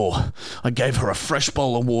locked the door. I gave her a fresh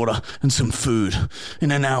bowl of water and some food.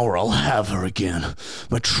 In an hour, I'll have her again.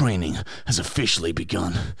 My training has officially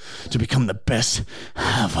begun to become the best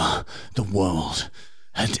haver the world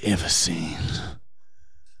had ever seen.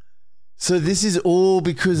 So this is all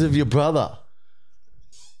because of your brother.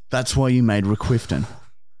 That's why you made Requifton.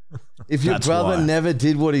 If your That's brother why. never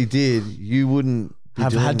did what he did, you wouldn't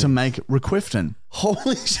Have had to make Requifton.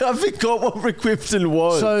 Holy shit, I forgot what Requifton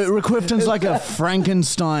was. So Requifton's like a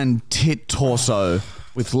Frankenstein tit torso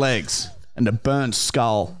with legs and a burnt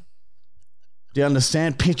skull. Do you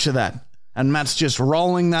understand? Picture that. And Matt's just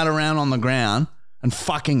rolling that around on the ground and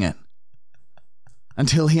fucking it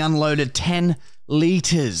until he unloaded 10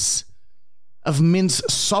 litres of mince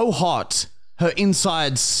so hot her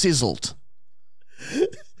insides sizzled.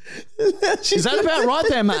 Is that about right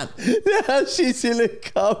there, Matt? Now she's in a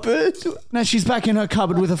cupboard. Now she's back in her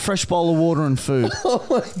cupboard with a fresh bowl of water and food. Oh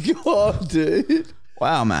my God, dude.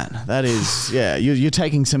 Wow, Matt. That is, yeah, you're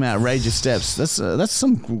taking some outrageous steps. That's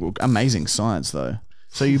some amazing science, though.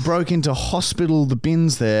 So you broke into the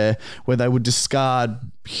bins there where they would discard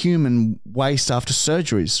human waste after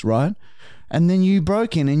surgeries, right? And then you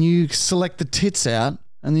broke in and you select the tits out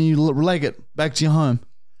and then you leg it back to your home.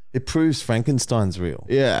 It proves Frankenstein's real.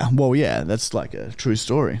 Yeah, well, yeah, that's like a true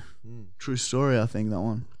story. True story, I think, that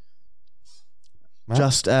one. Matt?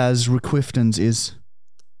 Just as Requifton's is.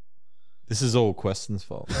 This is all Queston's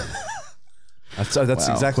fault. That's Wow,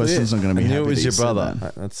 exactly Queston's it. not gonna be I knew happy it was that your you said brother.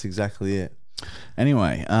 that. That's exactly it.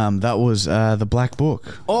 Anyway, that was The Black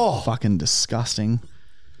Book. Oh. Fucking disgusting.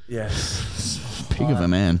 Yes. Pig of a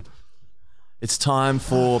man. It's time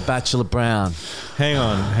for Bachelor Brown. Hang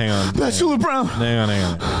on. Bachelor Brown! Hang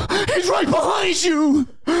on. He's right behind you!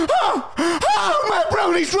 Matt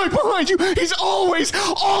Brown, he's right behind you! He's always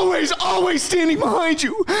standing behind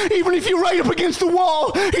you! Even if you're right up against the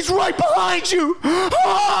wall, he's right behind you!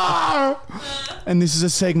 And this is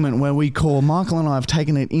a segment where Michael and I have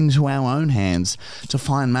taken it into our own hands to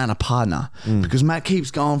find Matt a partner. Because Matt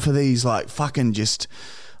keeps going for these, like, fucking just...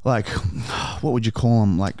 like, what would you call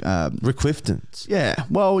them? Like, Requiftons. yeah,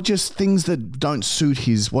 well, just things that don't suit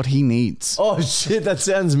what he needs. Oh shit, that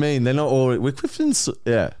sounds mean. They're not all Requiftons.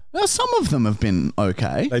 Yeah. Well, some of them have been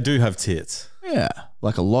okay. They do have tits. Yeah,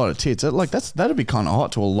 like a lot of tits. Like that'd be kind of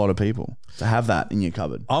hot to a lot of people to have that in your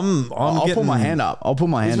cupboard. I'll put my hand up. I'll put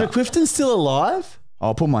my Is hand up. Requifton still alive?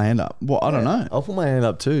 I'll put my hand up. Well, I don't know. I'll put my hand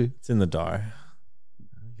up too. It's in the diary.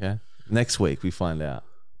 Okay. Next week we find out.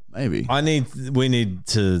 Maybe. We need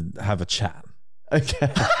to have a chat.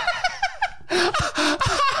 Okay.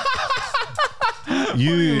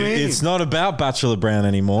 It's not about Bachelor Brown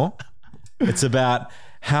anymore. It's about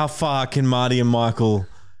how far can Marty and Michael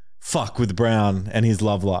fuck with Brown and his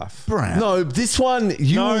love life. Brown. No, this one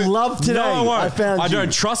you will love today. No, I won't. I found I you.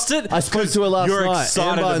 don't trust it. I spoke to her last You're night.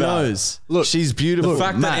 excited Amber about knows. it. Look, she's beautiful. The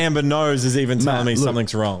fact Matt, that Amber knows is even telling me look,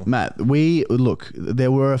 something's wrong. Matt,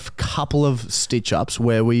 there were a couple of stitch ups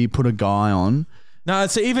where we put a guy on. No,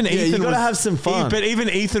 so even Ethan you gotta was, have some fun. But even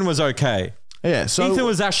Ethan was okay. Yeah, so Ethan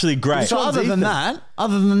was actually great. So other than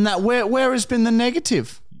that, where has been the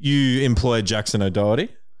negative? You employed Jackson O'Doherty.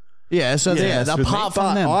 Yeah, so that's with me. apart from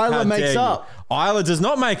But them, Isla How makes dare you. up Isla does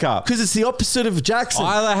not make up. because it's the opposite of Jackson.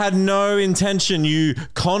 Isla had no intention. You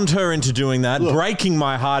conned her into doing that, breaking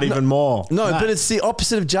my heart even more. No, but it's the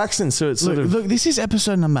opposite of Jackson. So it's sort of Look, this is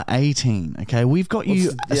episode number 18. Okay, we've got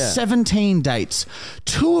you 17 dates.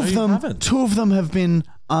 Two of them have been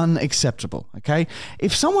unacceptable. Okay,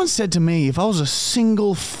 if someone said to me, if I was a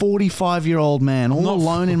single 45-year-old man all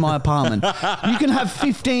alone in my apartment, you can have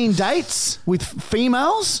 15 dates with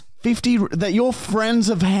females. 50 that your friends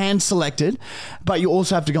have hand selected, but you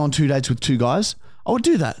also have to go on 2 dates with 2 guys. I would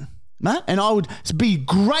do that, Matt, and I would be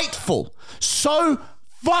grateful, so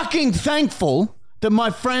fucking thankful that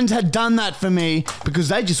my friends had done that for me because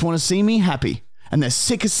they just want to see me happy. And they're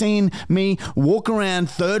sick of seeing me walk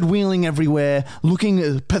around third wheeling everywhere, looking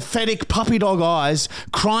at pathetic puppy dog eyes,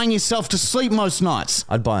 crying yourself to sleep most nights.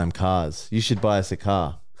 I'd buy them cars. You should buy us a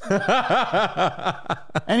car.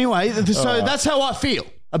 Anyway, so that's how I feel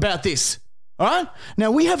about this. All right?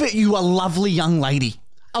 Now, we have a lovely young lady.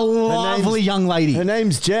 A lovely young lady. Her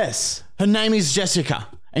name's Jess. Her name is Jessica.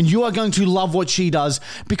 And you are going to love what she does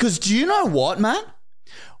because do you know what, Matt?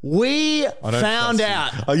 We found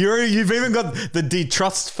out. Oh, you've even got the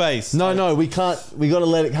detrust face. No, we can't. We got to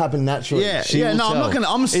let it happen naturally. Yeah, She will I'm tell. not going to.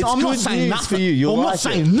 I'm It's not good saying news nothing. for you. You'll I'm like not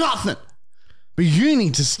saying nothing. But you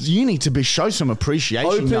need to show some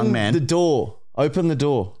appreciation, young man. Open the door. Open the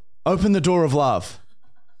door. Open the door of love.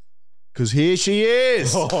 Because here she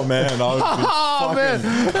is. Oh, man. Oh, man.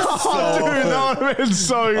 Dude, that would have been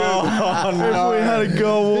so good. Oh, no. If we had a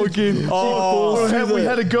girl walk in. If we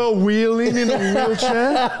had a girl wheeling in a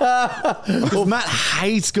wheelchair. Because Matt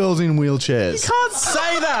hates girls in wheelchairs. Can't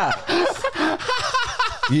say that.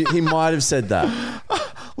 He might have said that.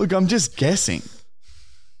 Look, I'm just guessing.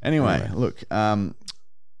 Anyway, look.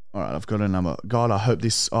 All right, I've got a number. God, I hope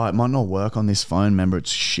this... Oh, it might not work on this phone. Remember,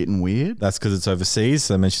 it's shit and weird. That's because it's overseas.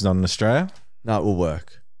 So that means she's not in Australia. No, it will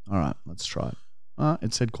work. All right, let's try it.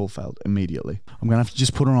 It said call failed immediately. I'm going to have to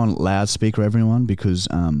just put her on loudspeaker, everyone, because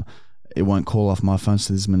it won't call off my phone,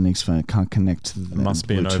 so this is my next phone. It can't connect to the It must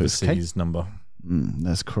be an Bluetooth, overseas number.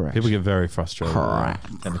 That's correct. People get very frustrated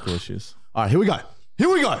Correct. with technical issues. All right, here we go.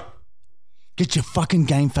 Get your fucking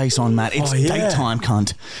game face on, Matt. It's daytime,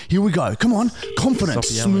 cunt. Here we go. Come on. Confidence.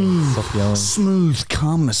 Stop yelling. Smooth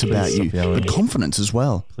calmness about stop you. yelling. But confidence as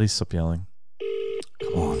well. Please stop yelling.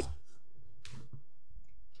 Come on.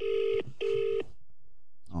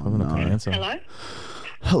 Probably not going to answer. Hello?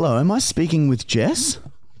 Hello, am I speaking with Jess?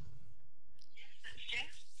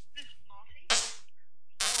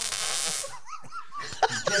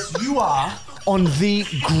 Yes, you are on the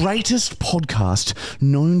greatest podcast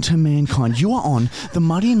known to mankind. You are on the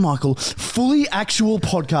Marty and Michael fully actual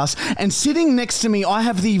podcast, and sitting next to me, I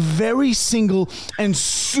have the very single and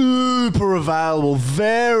super available,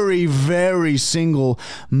 very, very single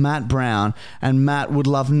Matt Brown. And Matt would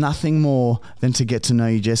love nothing more than to get to know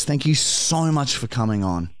you, Jess. Thank you so much for coming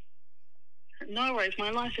on. No worries,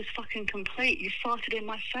 my life is fucking complete. You farted in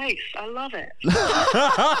my face. I love it.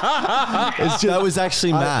 That was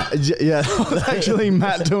actually Matt. Yeah, that was actually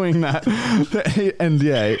Matt doing that. And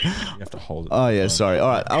yeah. You have to hold it. Oh, yeah, sorry. All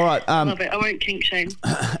right. I love it. I won't kink shame.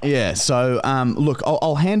 Yeah, so look,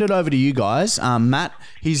 I'll hand it over to you guys. Matt,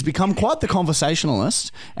 he's become quite the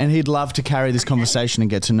conversationalist, and he'd love to carry this conversation and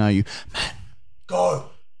get to know you. Matt, go,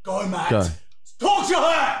 Matt. Go. Talk to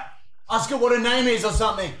her. Ask her what her name is or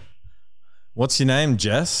something. What's your name,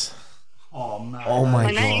 Jess? Oh, Matt. Oh,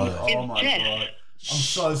 my name God. is Oh, my Jess. God. I'm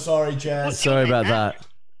so sorry, Jess. What's your Sorry name, about Matt? that.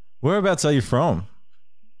 Whereabouts are you from?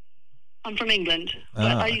 I'm from England, but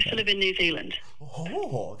I used to live in New Zealand.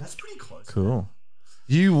 Oh, that's pretty close. Cool.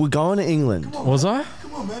 You were going to England. Was I?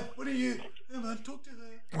 Come on, Matt. What are you? Hey, man, talk to her.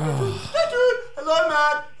 Hey, dude. Hello,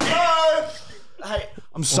 Matt. Hello. Hey,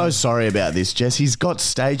 I'm so sorry about this, Jess. He's got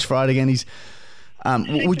stage fright again. He's...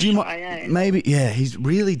 would you shy, maybe? Yeah, he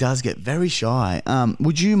really does get very shy.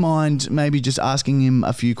 Would you mind maybe just asking him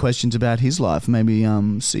a few questions about his life? Maybe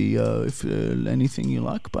see if anything you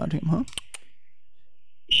like about him, huh?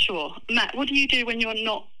 Sure. Matt, what do you do when you're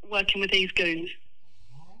not working with these goons?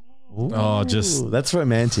 Oh, just... Ooh, that's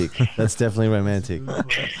romantic. That's definitely romantic.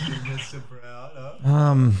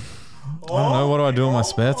 I don't know. What do I do in my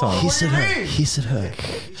spare time? Hiss at her. Hiss at her.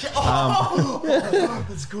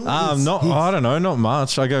 That's good. I don't know. Not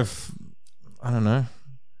much. I go... I don't know.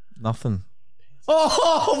 Nothing.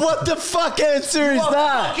 Oh, what the fuck answer is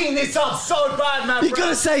that? Fucking this up so bad, Matt. You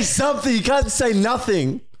gotta say something. You can't say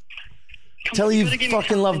nothing. Come Tell on, her you gotta give me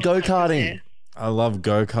fucking love something to focus go-karting. here. I love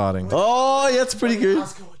go-karting. Oh, yeah, that's pretty good.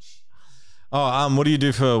 Oh, what do you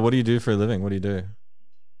do for a living? What do you do?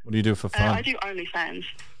 What do you do for fun? I do OnlyFans.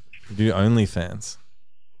 You do OnlyFans?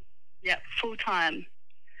 Yeah, full time.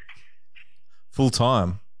 Full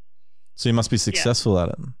time? So you must be successful at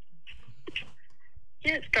it.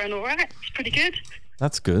 Yeah, it's going all right. It's pretty good.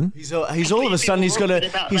 That's good. He's all of a sudden he's got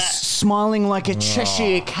he's smiling like a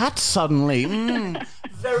Cheshire cat suddenly.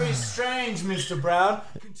 Very strange, Mr. Brown.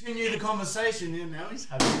 Continue the conversation. Yeah, now he's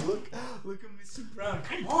having a look. Look at Mr. Brown.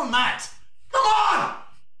 Come on, Matt. Come on.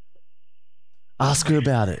 Ask her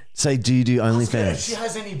about it. Say, do you do If OnlyFans? she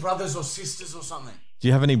has any brothers or sisters or something. Do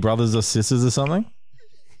you have any brothers or sisters or something?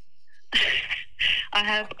 I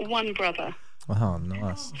have one brother. Oh,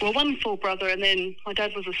 nice. Well, one full brother, and then my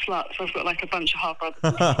dad was a slut, so I've got like a bunch of half brothers.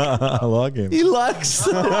 I like him. He likes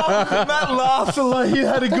Matt laughed a lot. You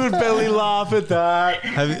had a good belly laugh at that.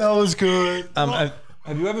 Have you- That was good.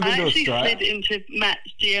 Have you ever been I to actually Australia? slid into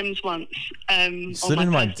Matt's DMs once slid on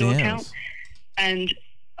into my my personal DMs? account, and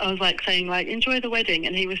I was like saying like enjoy the wedding,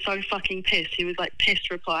 and he was so fucking pissed. He was like pissed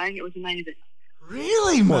replying. It was amazing.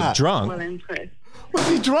 Really, What, Matt? drunk? Well impressed. Was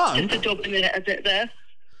he drunk? Just to dominate it a bit there.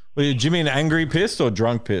 Wait, do you mean angry pissed or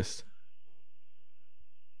drunk pissed?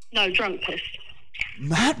 No, drunk pissed.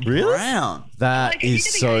 Matt Really? Brown. that Like, are you is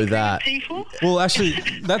getting so angry that. with people? Well, actually,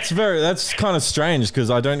 that's kind of strange because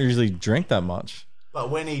I don't usually drink that much. But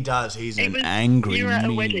when he does, he's It an was, angry you were at a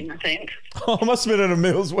mean- wedding, I think. Oh, I must have been at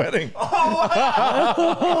Emil's wedding. I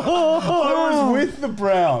was with the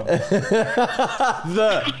Brown.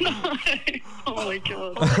 Oh my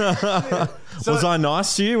God. Was I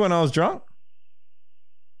nice to you when I was drunk?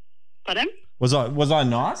 Pardon? Was I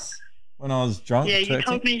nice when I was drunk? Yeah, you texting?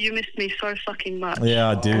 told me you missed me so fucking much. Yeah,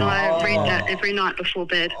 I do. And I read that every night before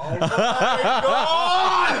bed.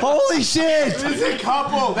 Holy shit! They're a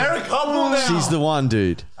couple. They're a couple now. She's the one,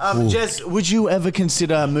 dude. Jess, would you ever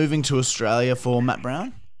consider moving to Australia for Matt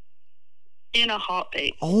Brown? In a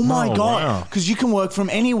heartbeat. Oh my Oh, God. wow. Because you can work from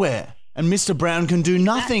anywhere and Mr. Brown can do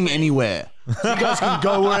nothing anywhere. So you guys can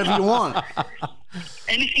go wherever you want.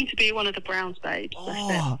 Anything to be one of the Browns babes.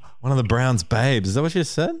 Oh, One of the Browns babes. Is that what you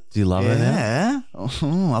said? Do you love her now? yeah.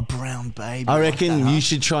 Oh, a brown baby. I like reckon that, huh? you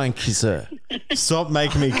should try and kiss her. Stop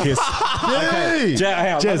making me kiss. Okay,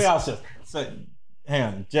 hang on. Let me ask you. So, hang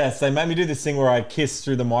on, Jess. They made me do this thing where I kiss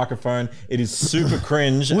through the microphone. It is super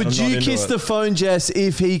cringe. and Would I'm not you into kiss it. the phone, Jess,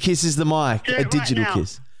 if he kisses the mic? Do it A right digital now.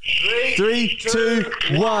 kiss. 3, 2,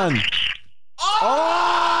 1.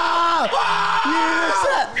 Oh!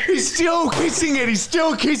 He's still kissing it. He's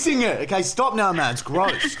still kissing it. Okay, stop now, Matt. It's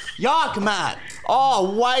gross. Yuck, Matt.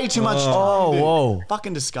 Oh, way too much time. Oh, dude. whoa.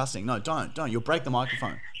 Fucking disgusting. No, don't. You'll break the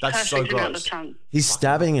microphone. That's so Perfect amount of gross. tongue. He's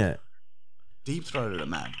stabbing it. Deep throated it,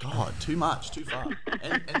 Matt. God, too much, too far.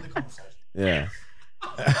 End the conversation. Yeah.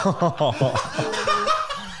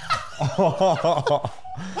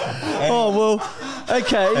 Oh, well,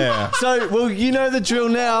 okay. Yeah. So, well, you know the drill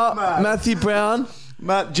now, Matthew Brown.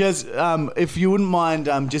 Matt, just if you wouldn't mind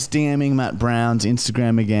just DMing Matt Brown's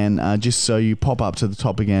Instagram again, just so you pop up to the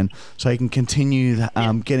top again, so he can continue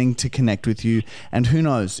getting to connect with you. And who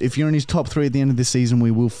knows, if you're in his top 3 at the end of the season, we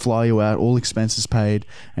will fly you out, all expenses paid,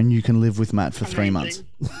 and you can live with Matt for 3 months.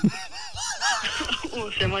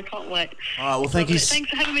 Awesome, I can't wait. All right, well, thank you. Thanks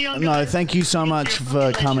for having me on. No, guys. thank you so much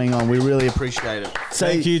for coming on. We really appreciate it.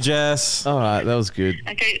 Thank you, Jess. All right, that was good.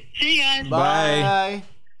 Okay, see you guys. Bye.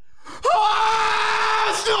 Oh,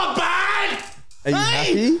 it's not bad. Are you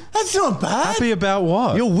happy? That's not bad. Happy about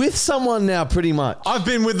what? You're with someone now, pretty much. I've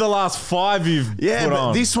been with the last 5 you've Yeah, put but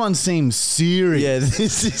on. this one seems serious. Yeah,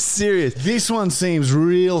 this is serious. This one seems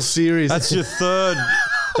real serious. That's your third.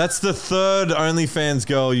 That's the third OnlyFans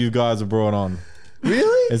girl you guys have brought on.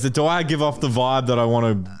 Really? Is it? Do I give off the vibe that I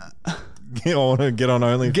want to get on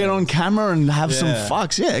OnlyFans? Get on camera and have some Yeah.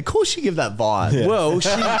 fucks. Yeah, of course you give that vibe. Well,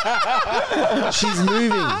 she's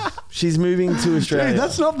moving. She's moving to Australia. Dude,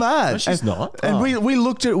 that's not bad. she's not. And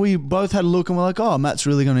we both had a look and we're like, oh, Matt's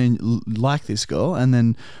really going to like this girl. And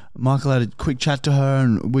then Michael had a quick chat to her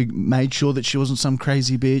and we made sure that she wasn't some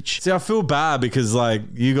crazy bitch. See, I feel bad because like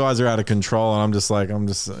you guys are out of control, and I'm just like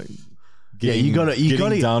Yeah, you got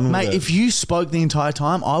to, done with mate. it. If you spoke the entire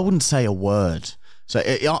time, I wouldn't say a word. So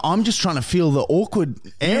I'm just trying to feel the awkward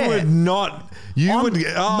air. You would not. You I'm- would.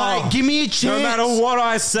 Oh, mate, give me a chance. No matter what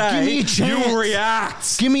I say, Give me a chance. you'll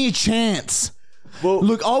react. Give me a chance. Well,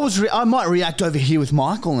 look, I might react over here with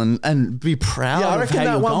Michael and be proud. Yeah, I of reckon how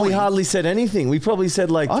that you're one we going. hardly said anything. We probably said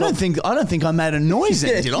like. I don't think I made a noise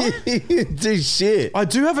then, did I? You didn't do shit. I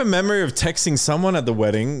do have a memory of texting someone at the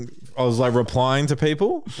wedding. I was like replying to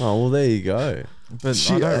people, Oh well, there you go. but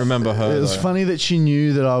I don't remember her. It was though. funny that she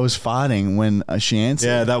knew that I was farting when she answered.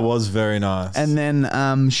 Yeah, that was very nice. And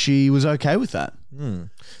then she was okay with that.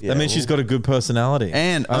 that means she's got a good personality.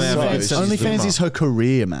 And I mean, OnlyFans, she's the OnlyFans mum. is her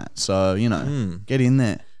career, Matt. So get in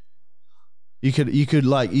there. You could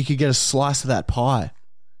get a slice of that pie.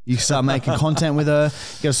 You start making content with her,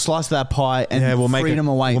 get a slice of that pie, and Yeah, freedom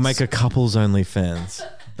awaits. We'll make a couples OnlyFans.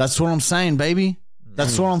 That's what I'm saying, baby.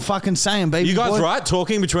 That's what I'm fucking saying, baby. You guys boy. right?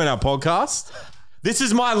 Talking between our podcast. This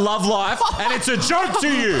is my love life, and it's a joke to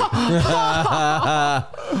you.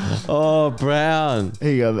 Oh, Brown.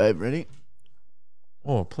 Here you go, babe. Ready?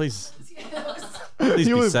 Oh, please. Please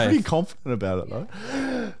You be were safe. pretty confident about it,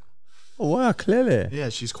 though. Oh, wow, clearly. Yeah,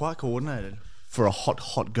 she's quite coordinated for a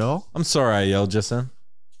hot girl. I'm sorry I yelled just then.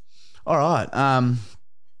 All right.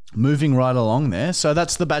 Moving right along there. So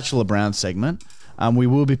that's the Bachelor Brown segment. We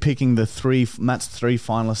will be picking Matt's 3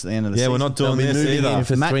 finalists at the end of the Yeah, season. we're not doing They'll be this moving either. in.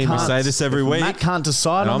 For If Matt 3 can't- months. Say this every if week. Matt can't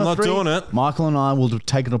decide And on I'm the not 3, doing it. Michael and I will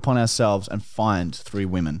take it upon ourselves and find 3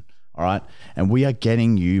 women. All right? And we are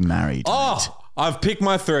getting you married. Oh, I've picked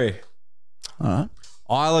my 3. All right.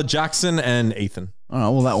 Isla, Jackson, and Ethan. All right.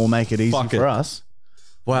 Well, that will make it easy Fuck for it. us.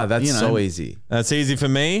 Wow, that's You know. so easy. That's easy for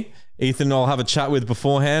me. Ethan, I'll have a chat with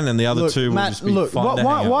beforehand, and the other Look, 2 will Matt, just be look, fun to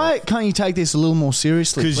hang out why can't you take this a little more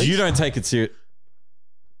seriously? because please? you don't take it serious.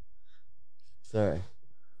 Sorry.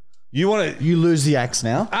 You want to? You lose the axe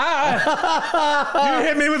now. You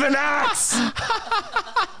hit me with an axe.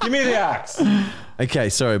 Give me the axe. Okay,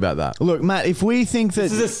 sorry about that. Look, Matt, if we think that...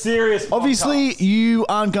 This is a serious podcast. Obviously, you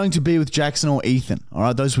aren't going to be with Jackson or Ethan, all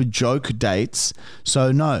right? Those were joke dates.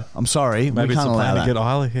 So, no, I'm sorry. Maybe we can't it's a allow plan that. to get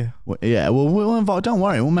Isla here. Well, yeah, well, we'll invite... Don't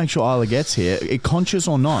worry. We'll make sure Isla gets here. Conscious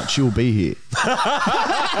or not, she'll be here.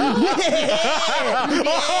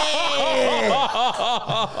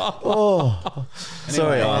 Oh,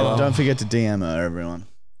 sorry, Isla. Don't forget to DM her, everyone.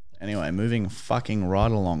 Anyway, moving fucking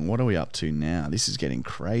right along. What are we up to now? This is getting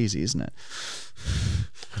crazy, isn't it?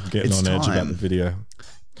 Getting on edge about the video.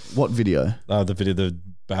 What video? The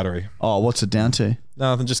battery. Oh, what's it down to?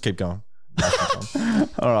 Nothing, just keep going.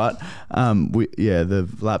 All right. The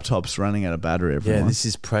laptop's running out of battery, everyone. Yeah, this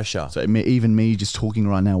is pressure. So even me just talking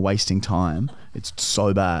right now, wasting time. It's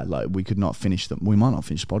so bad. Like we could not finish them. We might not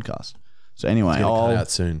finish the podcast. So anyway, cut out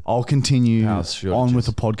soon. I'll continue Power shortages. on with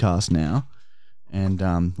the podcast now. And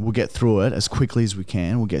we'll get through it as quickly as we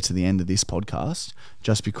can. We'll get to the end of this podcast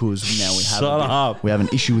just because now we have an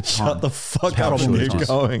issue with time. Shut the fuck Power up and keep shortages.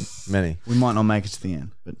 going. Many. We might not make it to the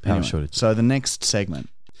end. But Power anyway, shortage. So the next segment.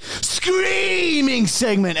 Screaming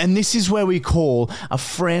segment. And this is where we call a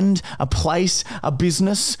friend, a place, a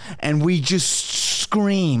business, and we just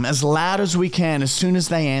scream as loud as we can as soon as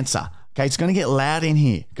they answer. Okay, it's going to get loud in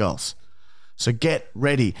here, girls. So get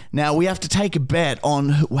ready. Now, we have to take a bet on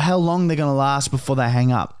how long they're going to last before they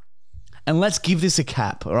hang up. And let's give this a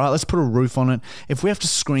cap, all right? Let's put a roof on it. If we have to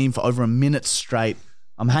scream for over a minute straight,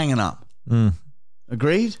 I'm hanging up.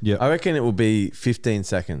 Agreed? Yeah. I reckon it will be 15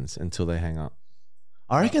 seconds until they hang up.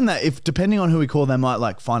 I reckon that if depending on who we call, they might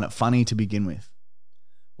like find it funny to begin with.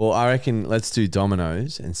 Well, I reckon let's do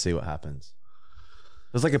dominoes and see what happens.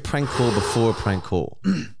 There's like a prank call before a prank call.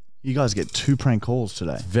 You guys get 2 prank calls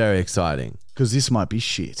today Very exciting. because this might be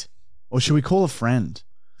shit. Or should we call a friend?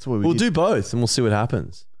 That's what We'll did. do both and we'll see what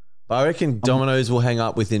happens. But I reckon dominoes will hang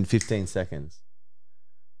up within 15 seconds.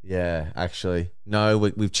 Yeah, actually. No,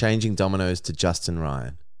 we're changing dominoes to Justin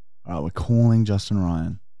Ryan. All right, we're calling Justin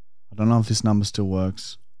Ryan. I don't know if this number still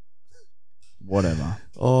works. Whatever.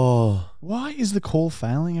 Oh. Why is the call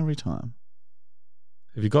failing every time?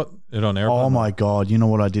 Have you got it on airplane? Oh my God. You know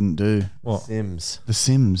what I didn't do? What? Sims. The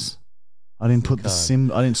Sims. I didn't put the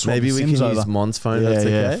Sim. I didn't swap Maybe the we Sims can over. use Mon's phone. Yeah, That's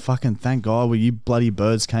okay. yeah. Fucking thank God. Well, you bloody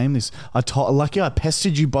birds came. Lucky I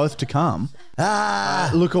pestered you both to come.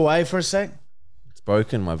 Look away for a sec. It's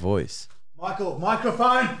broken, my voice. Michael,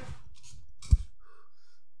 microphone.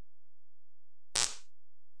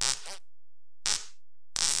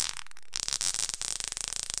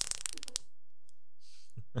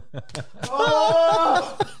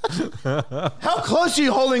 How close are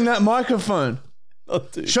you holding that microphone?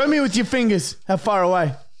 Show me with your fingers how far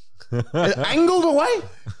away. Angled away?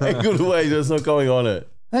 Angled away, there's not going on it.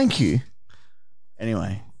 Thank you.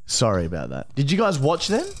 Anyway, sorry about that. Did you guys watch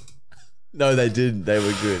them? No, they didn't. They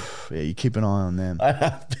were good. Yeah, you keep an eye on them. I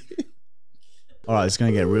have to. All right, it's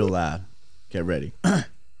going to get real loud. Get ready.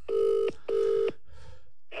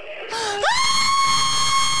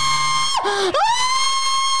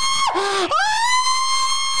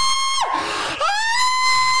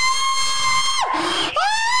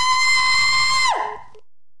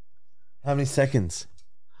 How many seconds?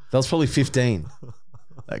 That was probably 15.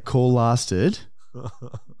 That call lasted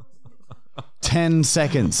 10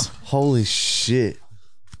 seconds. Holy shit.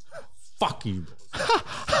 Fuck you.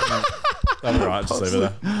 That's all right. Just leave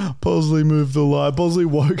it there. Bosley moved the light. Bosley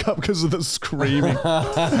woke up because of the screaming. To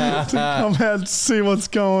come out and see what's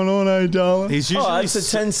going on, eh, darling? He's usually It's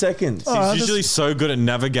a 10 seconds. he's usually so good at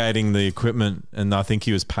navigating the equipment, and I think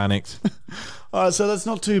he was panicked. All right, so that's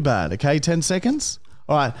not too bad, okay? 10 seconds?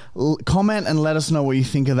 All right, comment and let us know what you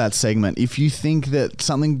think of that segment. If you think that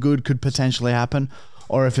something good could potentially happen,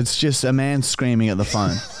 or if it's just a man screaming at the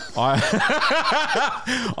phone.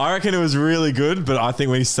 I reckon it was really good, but I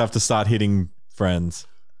think we just have to start hitting friends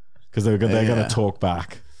because they're going to talk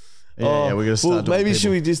back. Yeah, we're going to start Well, doing maybe people.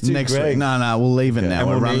 should we just do next Greg? week? No, we'll leave it now. And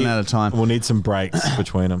We're we'll running need- out of time. We'll need some breaks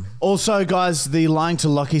between them. Also, guys, the Lying to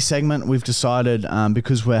Lockie segment, we've decided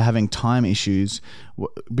because we're having time issues,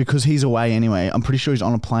 because he's away anyway, I'm pretty sure he's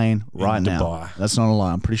on a plane right now. Dubai. That's not a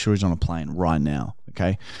lie. I'm pretty sure he's on a plane right now,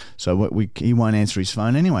 okay? So he won't answer his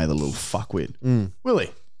phone anyway, the little fuckwit. Will he?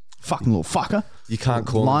 Fucking little fucker. You can't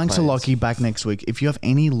call Lying him to planes. Lockie back next week. If you have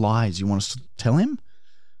any lies you want us to tell him,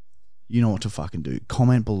 you know what to fucking do.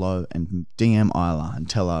 Comment below and DM Isla and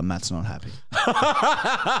tell her Matt's not happy.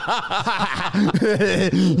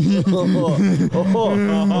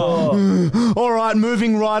 All right,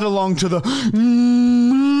 moving right along to the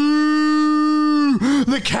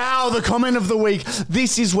cow, the comment of the week.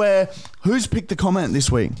 This is where, who's picked the comment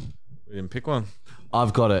this week? We didn't pick one.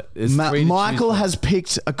 I've got it. It's 3 to Michael choose has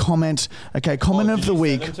picked a comment. Okay, comment of the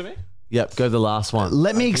week. Send them to me? Yep, go the last one.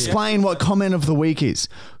 Let me explain what comment of the week is.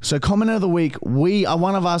 So comment of the week,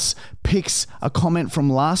 one of us picks a comment from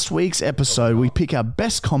last week's episode. We pick our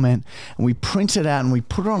best comment and we print it out and we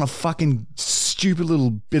put it on a fucking stupid little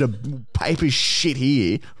bit of paper shit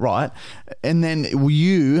here, right? And then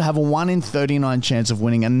you have a 1 in 39 chance of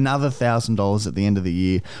winning another $1,000 at the end of the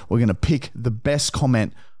year. We're going to pick the best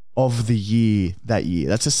comment of the year that year.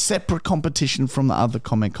 That's a separate competition from the other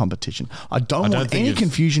comment competition. I don't want any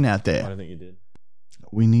confusion out there. I don't think you did.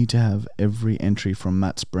 We need to have every entry from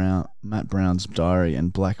Matt Brown's diary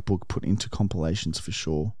and Black Book put into compilations for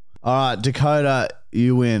sure. All right, Dakota,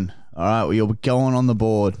 you win. All right, well, you're going on the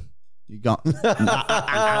board. You got.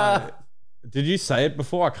 Did you say it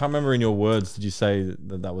before? I can't remember in your words. Did you say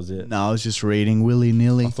that was it? No, I was just reading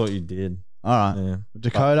willy-nilly. I thought you did. All right. Yeah.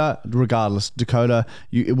 Dakota, regardless, Dakota,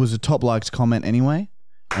 it was a top liked comment anyway,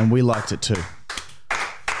 and we liked it too.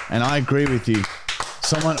 And I agree with you.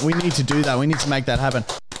 We need to do that. We need to make that happen.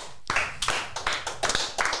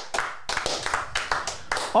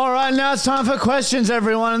 All right, now it's time for questions,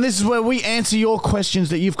 everyone. And this is where we answer your questions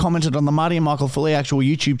that you've commented on the Marty and Michael Fully Actual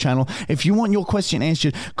YouTube channel. If you want your question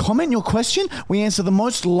answered, comment your question. We answer the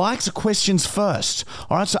most liked questions first.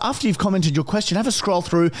 All right, so after you've commented your question, have a scroll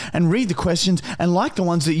through and read the questions and like the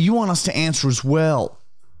ones that you want us to answer as well.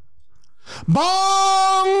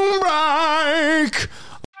 Bong break!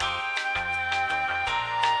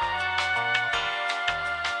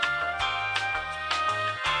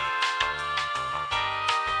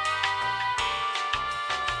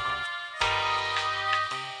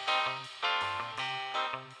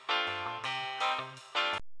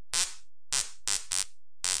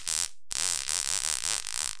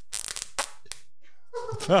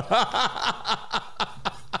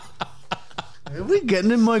 We're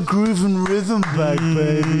getting in my groove and rhythm back,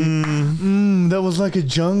 baby. That was like a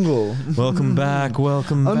jungle. Welcome back.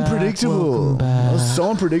 Unpredictable. That was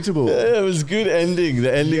so unpredictable. Yeah, it was good ending.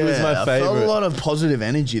 The ending was my favorite. I felt a lot of positive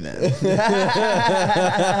energy there.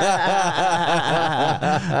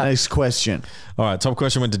 Next question. All right, top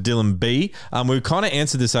question went to Dylan B. We kind of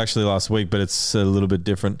answered this actually last week, but it's a little bit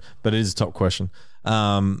different. But it is a top question.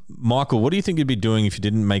 Michael, what do you think you'd be doing if you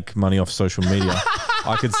didn't make money off social media?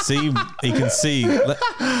 I could see.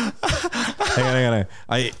 Hang on.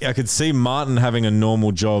 I could see Martin having a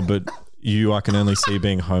normal job, but I can only see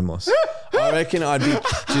being homeless. I reckon I'd be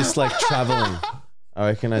just like traveling. I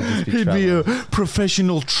reckon I'd just be He'd traveling. be a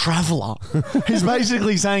professional traveler. He's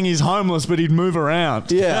basically saying he's homeless, but he'd move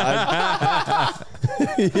around. Yeah.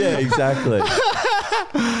 Yeah, exactly.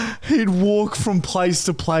 He'd walk from place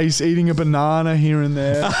to place, eating a banana here and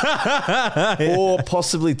there. Or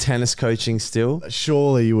possibly tennis coaching still.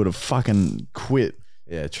 Surely you would have fucking quit.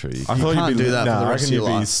 Yeah, true. I thought can't you'd be do that for the rest of your you'd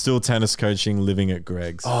be life. still tennis coaching, living at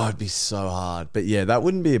Greg's. Oh, it'd be so hard. But yeah, that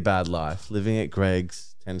wouldn't be a bad life. Living at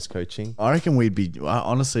Greg's, tennis coaching. I reckon I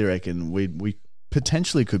honestly reckon we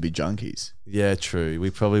potentially could be junkies. Yeah, true. We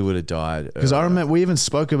probably would have died. Because I remember we even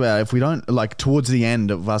spoke about if we don't, like towards the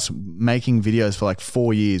end of us making videos for like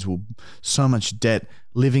 4 years, we'll so much debt,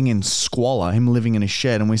 living in squalor, him living in a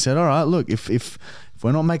shed. And we said, all right, look, if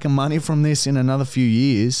we're not making money from this in another few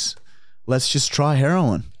years, let's just try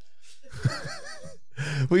heroin.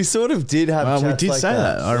 We sort of did have we did like say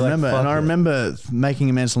that. I remember. And I remember making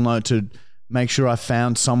a mental note to make sure I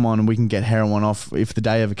found someone and we can get heroin off if the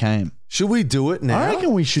day ever came. Should we do it now? I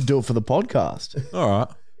reckon we should do it for the podcast. All right.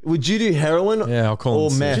 Would you do heroin I'll call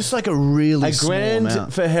or him meth? Just like a really small $1,000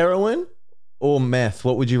 amount. for heroin or meth?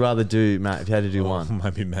 What would you rather do, Matt, if you had to do one?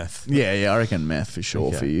 Maybe meth. Yeah, I reckon meth for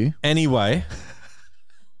sure for you. Anyway.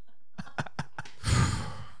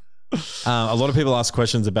 A lot of people ask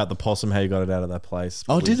questions about the possum, how you got it out of that place.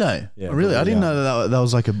 Oh, did they? Yeah, Oh, really? I didn't know that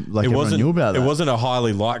was like everyone knew about that. It wasn't a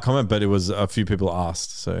highly liked comment, but it was a few people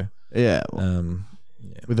asked. So yeah,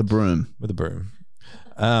 with a broom. With a broom.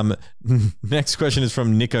 Next question is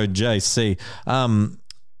from Nico JC.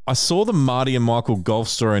 I saw the Marty and Michael golf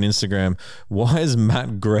story on Instagram. Why is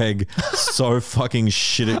Matt Gregg so fucking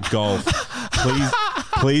shit at golf?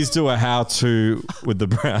 Please do a how-to with the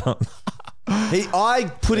Brown.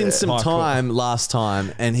 I put in some Michael. time last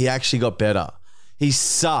time and he actually got better. He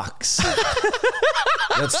sucks.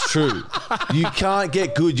 That's true. You can't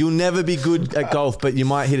get good. You'll never be good at golf, but you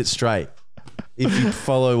might hit it straight if you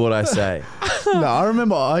follow what I say. No, I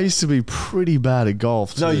remember I used to be pretty bad at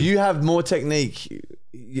golf too. No, you have more technique.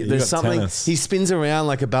 There's got something. tennis. He spins around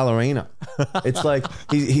like a ballerina. It's like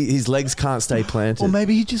his legs can't stay planted. Or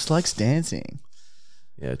maybe he just likes dancing.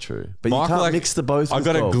 Yeah, true. But Michael, you can't mix the both. I with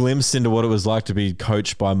got golf. a glimpse into what it was like to be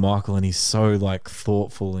coached by Michael, and he's so like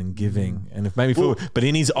thoughtful and giving, and it made me feel. But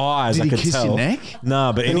in his eyes, Did I he could kiss tell. your neck?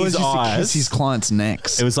 No, but in It was his just to eyes, kiss his clients'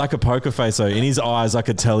 necks. it was like a poker face. So in his eyes, I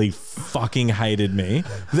could tell he fucking hated me.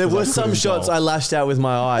 There were I some couldn't shots golf. I lashed out with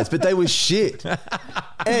my eyes, but they were shit.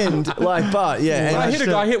 And like, but yeah, and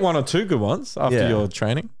I hit one or two good ones after your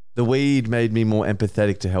training. the weed made me more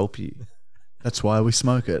empathetic to help you. That's why we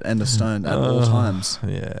smoke it and are stoned at all times.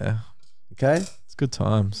 Yeah. Okay. It's good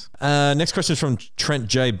times. Next question is from Trent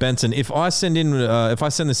J. Benson. If I send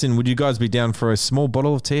this in, would you guys be down for a small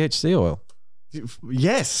bottle of THC oil?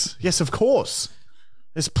 Yes, of course.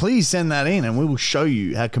 Just please send that in, and we will show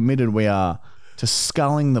you how committed we are to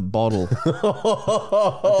sculling the bottle at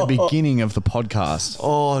the beginning of the podcast.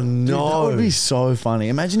 Oh Dude, that no. would be so funny.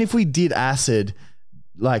 Imagine if we did acid,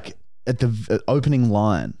 like at the opening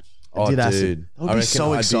line. Oh, Did dude. acid. That would I be reckon so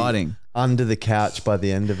I'd be exciting. under the couch by the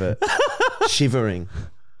end of it, shivering.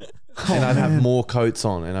 And I'd have more coats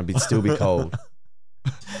on and I'd still be cold.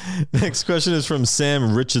 Next question is from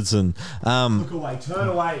Sam Richardson. Look away, turn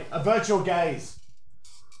away. A virtual gaze.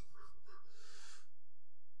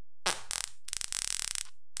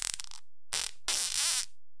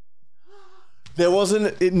 There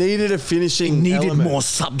wasn't, it needed a finishing It needed element. more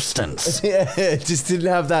substance. Yeah, it just didn't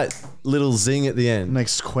have that little zing at the end.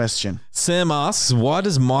 Next question. Sam asks, why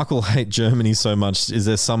does Michael hate Germany so much? Is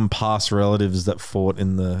there some past relatives that fought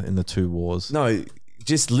in the two wars? No,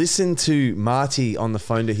 just listen to Marty on the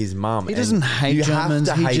phone to his mum. He doesn't hate you Germans.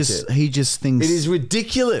 Have to hate it. He just thinks It is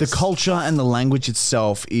ridiculous. the culture and the language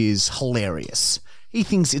itself is hilarious. He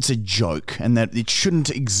thinks it's a joke and that it shouldn't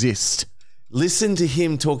exist. Listen to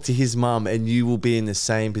him talk to his mum and you will be in the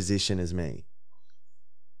same position as me.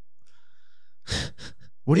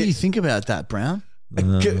 What do you think about that, Brown? He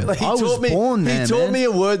I was born there, He taught man. me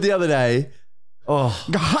a word the other day. Oh,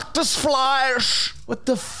 Gehacktes Fleisch. what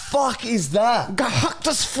the fuck is that?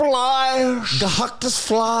 Gehacktes Fleisch. Gehacktes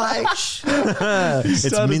Fleisch. It's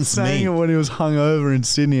Started minced saying meat. it when he was hungover in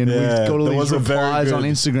Sydney, and we Yeah, got all that these wasn't very replies on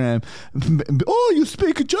good. Instagram. Oh, you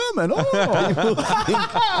speak German?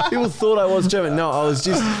 Oh, People thought I was German. No, I was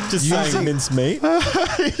Just saying minced meat.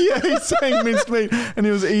 yeah, he's saying minced meat, and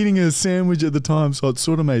he was eating a sandwich at the time, so it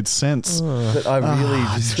sort of made sense. But I really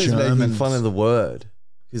just was making Germans. fun of the word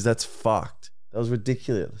because that's fucked. That was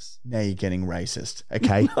ridiculous. Now you're getting racist.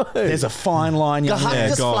 Okay, there's a fine line. Young man.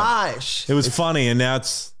 Gehacktes go on. Fleisch. It was funny, and now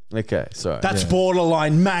it's Okay, sorry. That's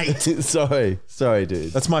borderline, mate. sorry,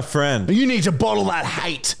 dude. that's my friend. You need to bottle that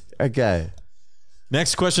hate. Okay.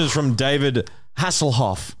 Next question is from David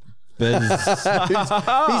Hasselhoff.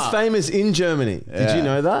 He's famous in Germany. Did you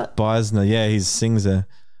know that? Beisner. Yeah, he sings there.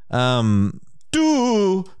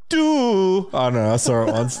 Do. I don't know. I saw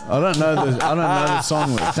it once. I don't know the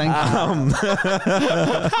song. Thank you.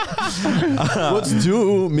 What's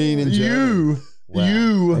do mean in German?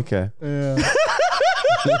 You. Okay.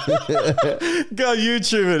 Go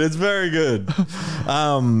YouTube it. It's very good.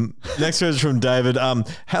 Next question is from David.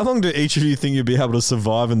 How long do each of you think you'll be able to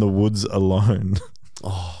survive in the woods alone?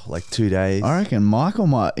 Oh, like 2 days. I reckon Michael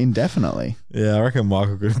might indefinitely, Yeah, I reckon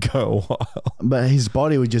Michael could go a while. but his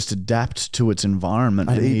body would just adapt to its environment.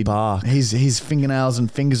 I'd and eat he'd- bark. His fingernails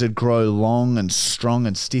and fingers would grow long and strong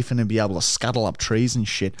and stiff, and he'd be able to scuttle up trees and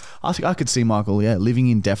shit. I think I could see Michael, living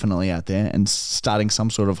indefinitely out there and starting some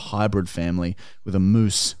sort of hybrid family with a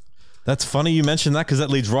moose. That's funny you mentioned that because that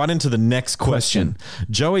leads right into the next question.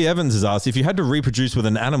 Joey Evans has asked, if you had to reproduce with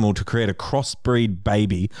an animal to create a crossbreed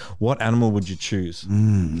baby, what animal would you choose?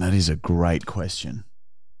 That is a great question.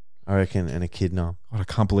 I reckon, and echidna. God, I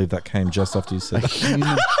can't believe that came just after you said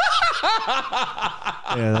that.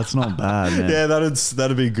 Yeah, that's not bad, man. Yeah,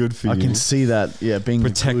 that'd be good for I you. can see that. Yeah, being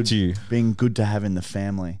Protect good, you. being good to have in the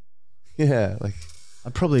family. Yeah, like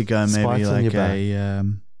I'd probably go maybe Spikes on like your back. a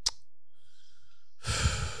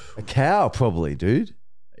a cow, probably, dude.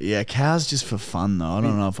 yeah, cows just for fun though. I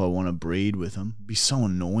don't know if I want to breed with them. It'd be so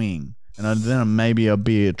annoying, and then maybe I'd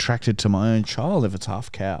be attracted to my own child if it's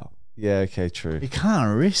half cow. Yeah, okay, true. You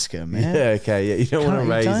can't risk it, man. Yeah, okay, yeah. You don't want to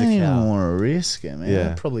raise You don't a even cow. want to risk it, man. Yeah.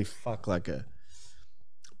 I'd probably fuck like a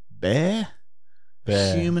bear,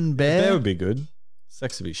 Bear. human bear. Bear would be good.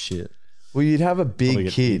 Sex would be shit. Well, you'd have a Probably big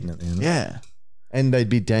get kid, eaten at the end. Yeah, and they'd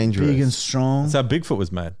be dangerous. big and strong. That's how Bigfoot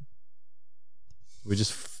was made. We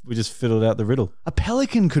just fiddled out the riddle. A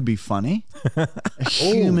pelican could be funny. A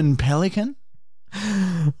human pelican.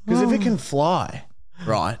 Because if it can fly,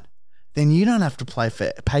 right, then you don't have to pay for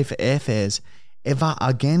airfares ever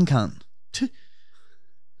again, cunt.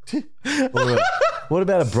 What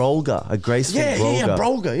about a brolga? A graceful brolga? Yeah,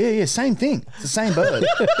 brolga. Yeah, same thing. It's the same bird.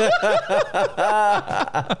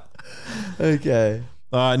 Okay.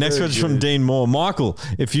 Next question from Dean Moore. Michael,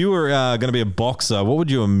 if you were going to be a boxer, what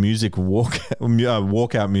would your music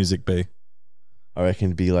walkout music be? I reckon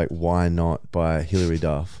it'd be like "Why Not" by Hilary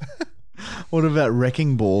Duff. What about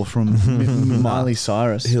Wrecking Ball from Miley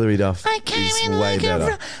Cyrus? Hilary Duff is way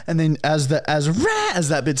better. And then as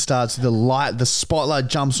that bit starts, the spotlight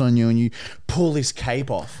jumps on you and you pull this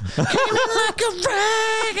cape off. Came in like a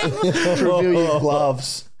rag. Reveal your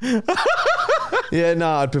gloves. Yeah,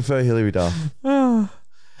 no, I'd prefer Hilary Duff.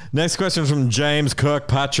 Next question from James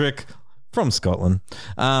Kirkpatrick from Scotland.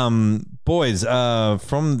 Boys,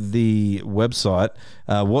 from the website,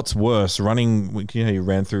 what's worse, running? You know, you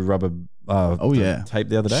ran through rubber. Tape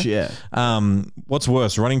the other day. Yeah. What's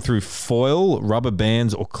worse, running through foil, rubber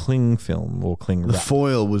bands, or cling film or cling wrap? The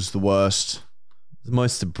foil was the worst. The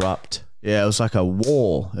most abrupt. Yeah, it was like a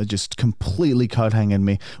wall. It just completely coat hanging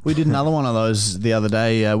me. We did another one of those the other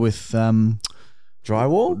day with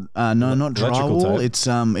drywall. No, not drywall.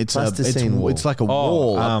 Tape. Plasticine wall. It's like a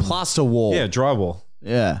wall, a plaster wall. Yeah, drywall.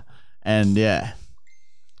 Yeah, and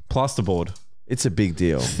plasterboard. It's a big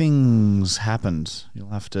deal. Things happened. You'll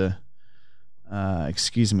have to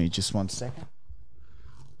excuse me just 1 second.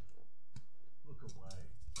 Look away.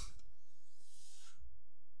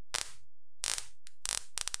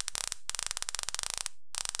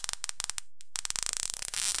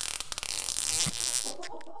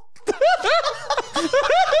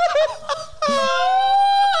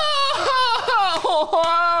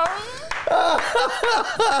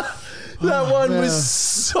 That one was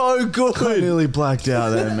so good. I nearly blacked out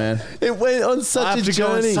there, man. It went on such a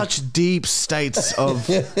Go in journey. such deep states of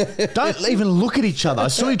don't even look at each other. I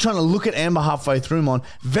saw you trying to look at Amber halfway through, Mon.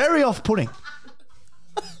 Very off-putting.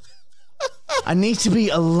 I need to be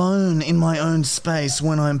alone in my own space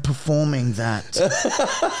when I'm performing that.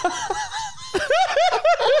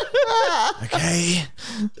 Okay.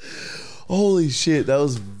 Holy shit, that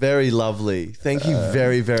was very lovely. Thank you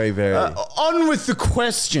very, very, very. On with the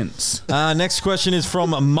questions. Next question is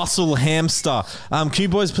from Muscle Hamster. Can you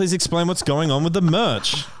boys please explain what's going on with the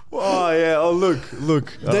merch? Oh, yeah. Oh,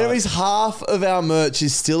 look. There is half of our merch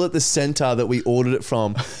is still at the center that we ordered it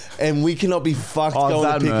from, and we cannot be fucked going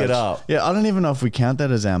to pick merch. it up. Yeah, I don't even know if we count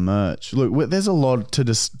that as our merch. Look, there's a lot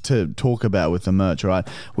to talk about with the merch, right?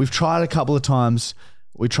 We've tried a couple of times.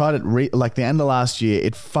 We tried it like the end of last year.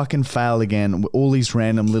 It fucking failed again. All these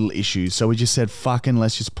random little issues. So we just said, fucking,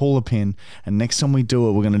 let's just pull a pin. And next time we do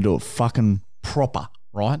it, we're going to do it fucking proper,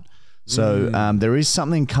 right? So there is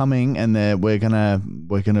something coming, and we're gonna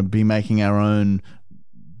be making our own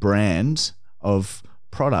brand of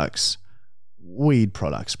products, weed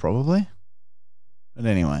products probably. But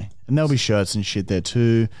anyway, and there'll be shirts and shit there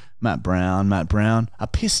too. Matt Brown, a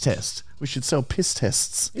piss test. We should sell piss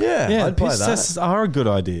tests. Yeah, I'd buy piss that. tests are a good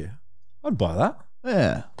idea. I'd buy that.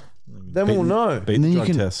 Yeah. Then we'll know. Beat And then the you drug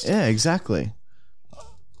can. test. Yeah, exactly.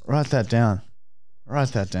 Write that down.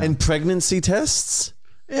 And pregnancy tests?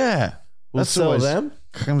 Yeah. We'll sell them?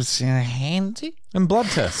 Comes in handy. And blood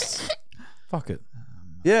tests. Fuck it.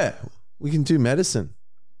 Yeah, we can do medicine.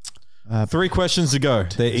 3 questions to go.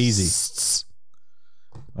 They're easy.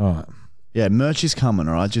 All right. Yeah, merch is coming,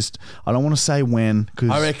 all right? I don't want to say when,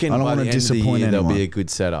 because I reckon I don't by want the to end of the disappoint year, anyone. there'll be a good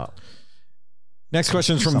setup. Next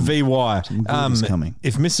question is from VY. goodies coming.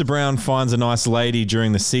 If Mr. Brown finds a nice lady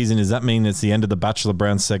during the season, does that mean it's the end of the Bachelor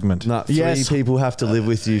Brown segment? No, 3 people have to live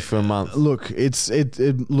with you for a month. Look,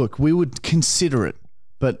 look, we would consider it,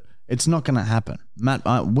 but it's not going to happen.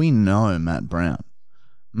 We know Matt Brown.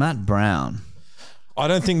 Matt Brown. I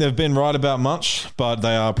don't think they've been right about much, but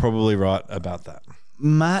they are probably right about that.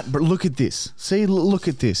 But look at this. See, look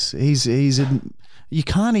at this. You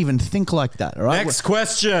can't even think like that, all right? Next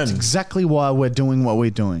question. That's exactly why we're doing what we're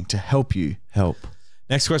doing, to help you. Help.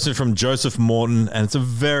 Next question from Joseph Morton, and it's a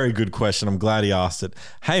very good question. I'm glad he asked it.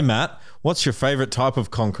 Hey, Matt, what's your favorite type of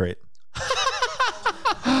concrete?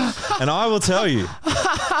 And I will tell you,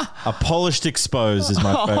 a polished exposed is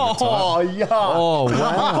my favorite type. Oh, yeah. Oh,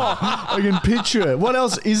 wow. I can picture it. What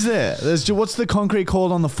else is there? What's the concrete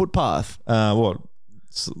called on the footpath? What?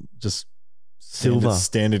 Just Silver.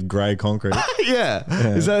 standard grey concrete. Yeah.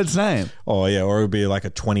 Is that its name? Oh, yeah, or it would be like a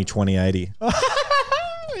 20-20-80.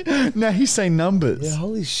 Now he's saying numbers. Yeah,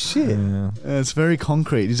 holy shit. It's very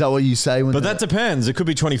concrete. Is that what you say? But that depends. It could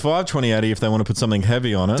be 25-20-80 if they want to put something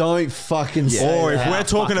heavy on it. Don't fucking say Or if that. we're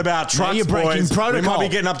talking about trucks, you're breaking boys, protocol. we might be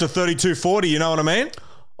getting up to 32-40, you know what I mean?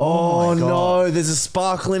 Oh, my God. no, there's a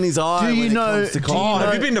sparkle in his eye. Do you when know- It comes to do you concrete.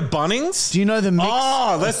 Have you been to Bunnings? Do you know the mix?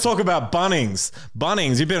 Oh, let's talk about Bunnings.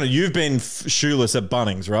 Bunnings, you've been shoeless at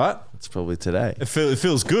Bunnings, right? It's probably today. It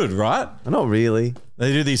feels good, right? Not really.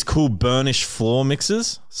 They do these cool burnish floor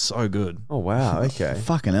mixes. So good. Oh, wow. Okay.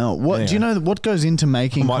 Fucking hell. What do you know what goes into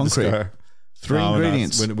making concrete? Three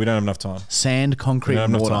ingredients. No, we don't have enough time. Sand, concrete,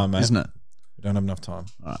 and water, time, mate. isn't it? We don't have enough time.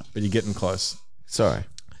 All right. But you're getting close. Sorry.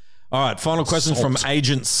 All right, final question from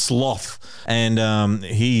Agent Sloth. And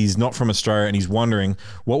he's not from Australia and he's wondering,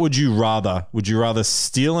 what would you rather? Would you rather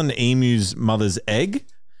steal an emu's mother's egg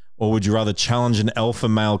or would you rather challenge an alpha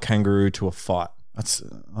male kangaroo to a fight? That's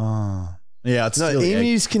yeah. It's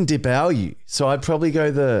emus can devour you, so I'd probably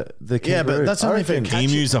go the kangaroo. Yeah, but that's only if it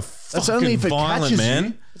catches. Emus are fucking violent, man.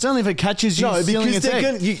 You. It's only if it catches you. No, stealing because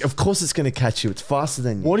its egg. of course it's going to catch you. It's faster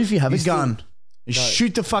than you. What if you have a gun? You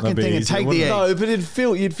shoot the fucking thing and take the egg. No, but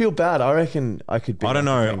you'd feel bad. I reckon I could. I don't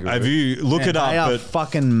know. Have you look it up? They are but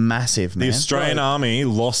fucking massive, man. The Australian Army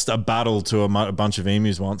lost a battle to a bunch of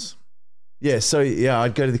emus once. Yeah, so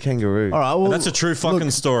I'd go to the kangaroo. All right, well, and that's a true fucking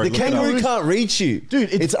story. The kangaroo can't reach you,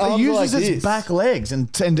 dude. It uses its back legs and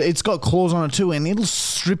it's got claws on it too, and it'll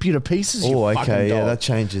strip you to pieces. Oh, okay, yeah, that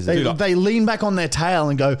changes it. They lean back on their tail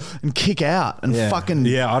and go and kick out and fucking.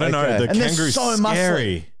 Yeah, I don't know. The kangaroo's so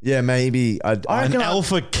scary. Yeah, maybe an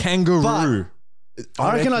alpha kangaroo.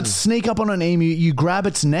 I reckon I'd sneak up on an emu. You grab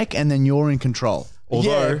its neck and then you're in control.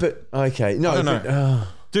 Although, but okay, no, I don't know.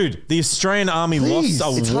 Dude, the Australian Army lost a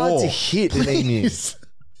war. It's hard to hit an emu.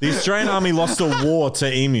 The Australian Army lost a war to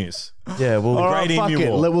emus. Yeah, well, all right, Great fuck Emu it.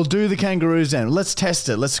 War. We'll do the kangaroos then. Let's test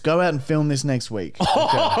it. Let's go out and film this next week.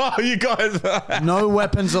 Oh, you guys. No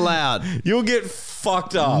weapons allowed. You'll get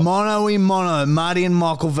fucked up. Mono. Marty and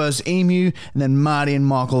Michael versus emu, and then Marty and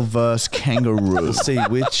Michael versus kangaroo. We'll see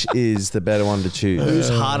which is the better one to choose. Who's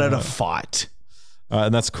harder to fight? All right,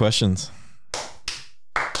 and that's questions.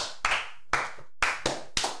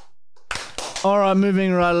 All right,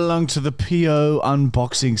 moving right along to the PO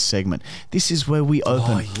unboxing segment. This is where we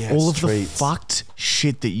open all of the fucked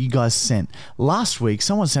shit that you guys sent. Last week,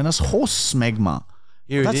 someone sent us horse smegma.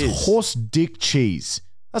 That's horse dick cheese.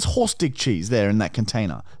 That's horse dick cheese there in that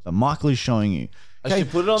container that Michael is showing you. I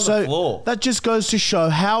should put it on the floor. That just goes to show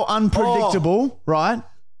how unpredictable, right,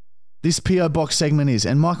 this PO box segment is.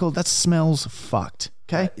 And Michael, that smells fucked.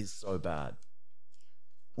 Okay? That is so bad.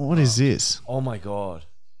 What is this? Oh my God.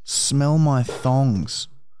 Smell my thongs.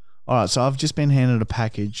 All right, so I've just been handed a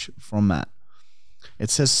package from Matt. It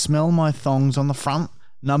says smell my thongs on the front.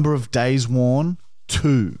 Number of days worn,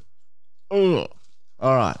 2. Ugh.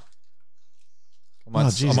 All right. I might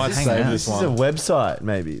save this one. This is a website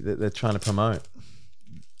maybe that they're trying to promote.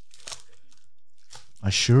 I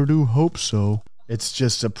sure do hope so. It's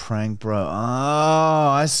just a prank, bro. Oh,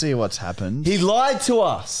 I see what's happened. He lied to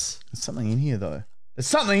us. There's something in here, though. There's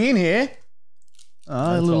something in here.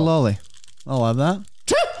 Oh, a little lolly. I'll have that.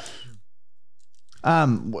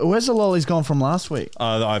 Where's the lollies gone from last week?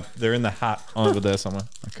 They're in the hat over there somewhere.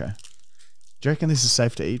 Okay. Do you reckon this is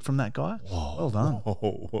safe to eat from that guy? Whoa. Well done.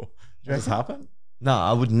 Whoa. Does this happen? No,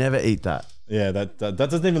 I would never eat that. Yeah, that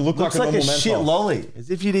doesn't even look Looks like a like normal a shit lolly.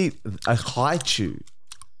 As if you'd eat a high chew.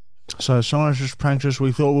 So someone just pranked us.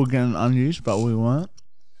 We thought we were getting unused, but we weren't.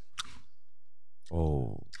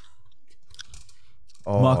 Oh.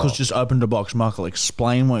 Michael's just opened a box. Michael,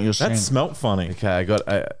 explain what you're saying. That smelt funny. Okay, I got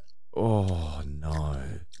oh no.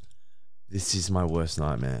 This is my worst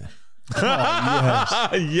nightmare.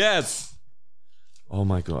 Yes. Oh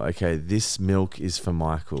my God. Okay, this milk is for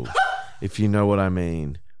Michael. If you know what I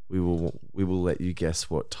mean, we will let you guess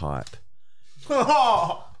what type.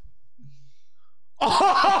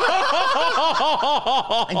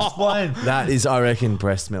 Explain. That is, I reckon,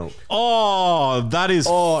 breast milk. Oh, that is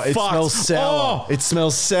it fucked. smells sour. It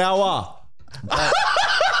smells sour.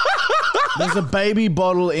 There's a baby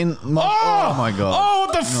bottle in my... Oh, my God. Oh,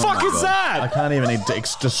 what the fuck is I that? can't even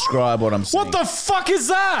describe what I'm saying. What the fuck is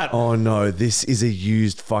that? Oh no, this is a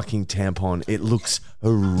used fucking tampon. It looks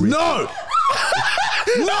horrific. No!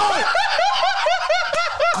 No!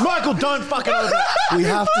 Michael, don't fucking open it. We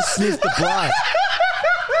have to sniff the blood.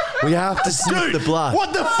 We have to sniff the blood.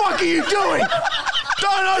 What the fuck are you doing?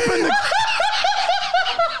 Don't open the...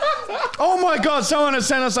 Oh my God, someone has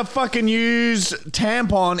sent us a fucking used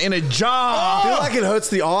tampon in a jar. I feel like it hurts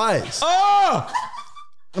the eyes. Oh!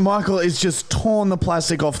 Michael is just torn the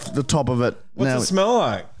plastic off the top of it. What's it smell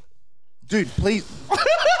like? Dude, please.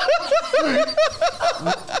 Dude.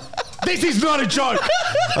 This is not a joke.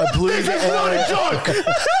 I blew This is not a joke.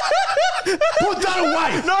 Put that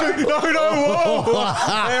away. No, whoa.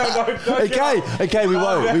 Okay,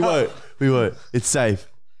 we won't. It's safe.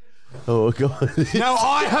 Oh God. Now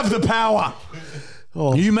I have the power.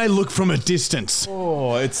 Oh. You may look from a distance.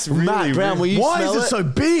 Oh, it's really Matt Brown, will you Why smell is it so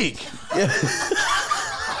big?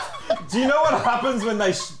 Do you know what happens when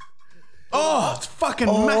they Oh, it's fucking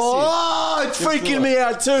massive. Oh, it's freaking me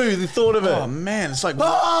out too. The thought of it. Oh man, it's like.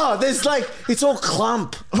 Oh, there's like it's all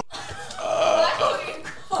clump.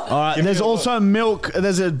 All right, there's also milk.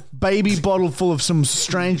 There's a baby bottle full of some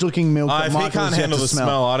strange-looking milk. If he can't handle the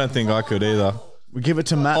smell, I don't think I could either. We give it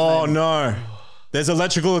to Matt. Oh man. no, there's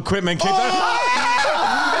electrical equipment. Keep It's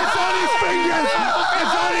on his fingers.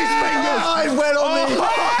 It's on his fingers. Oh, it went on me.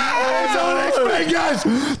 It's on his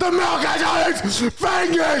fingers. The milk is on his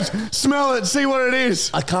fingers. Smell it. See what it is.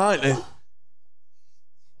 I can't.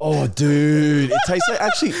 Oh, dude, it tastes like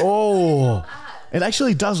actually. Oh, It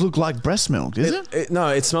actually does look like breast milk, is it? No,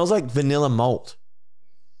 it smells like vanilla malt.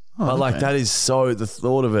 But like that is so the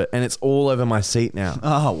thought of it, and it's all over my seat now.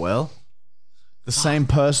 Oh, well. The same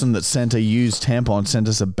person that sent a used tampon sent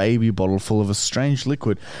us a baby bottle full of a strange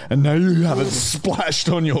liquid, and now you have it splashed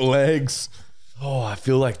on your legs. Oh, I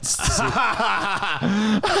feel like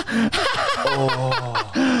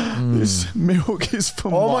This milk is for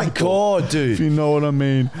oh my Michael, god, dude. if you know what I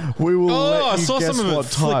mean. We will let I you saw guess some of it what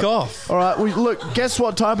flick type. off. All right, look, guess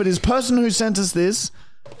what type it is. Person who sent us this,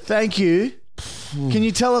 thank you. Can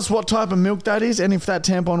you tell us what type of milk that is and if that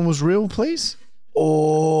tampon was real, please?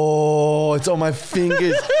 Oh, it's on my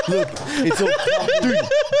fingers. Look, it's all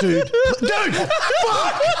Dude,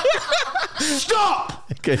 fuck! Stop!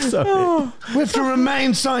 okay. Sorry. We have to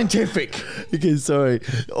remain scientific. Okay, sorry.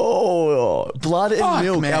 Oh, blood and Fuck,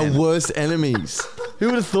 milk, man. our worst enemies. Who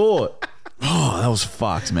would have thought? Oh, that was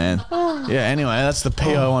fucked, man. Yeah, anyway, that's the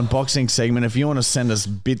PO unboxing segment. If you want to send us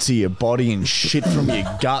bits of your body and shit from your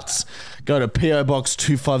guts, go to PO Box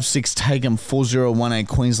 256 Takem 4018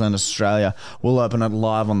 Queensland, Australia. We'll open it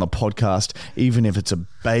live on the podcast, even if it's a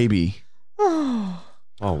baby.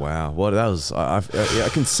 Oh wow, what that was! I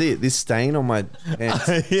can see it. This stain on my hands.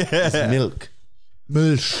 It's milk.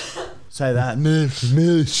 Milch. Say that. Milk.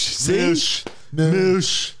 See?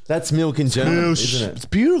 Milch. That's milk in German, isn't it? It's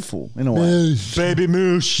beautiful in a way. Baby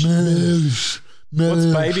moosh. What's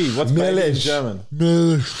baby? What's baby in German?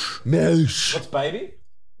 Milk. What's baby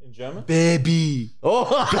in German? Baby.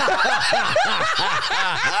 Oh.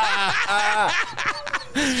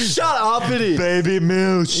 Shut up, idiot. Baby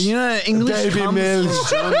moosh. You know, English Baby milk.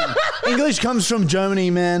 English comes from Germany,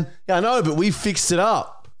 man. Yeah, I know, but we fixed it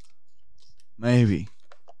up. Maybe.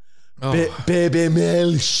 Baby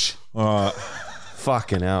milk. All right.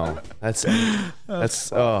 Fucking hell. That's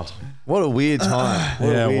oh, what a weird time.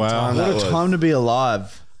 What Yeah, a weird wow. time What that a was. time to be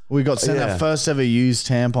alive. We got sent Yeah. our first ever used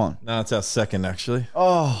tampon. No, it's our second actually.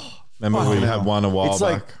 Oh, Remember we had one a while It's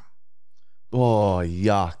back. like- Oh,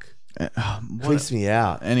 yuck. Creeps me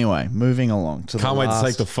out. Anyway, moving along to Can't the wait last, to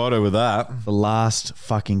take the photo with that. the last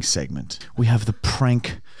fucking segment. We have the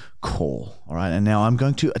prank call. All right, and now I'm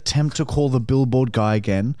going to attempt to call the billboard guy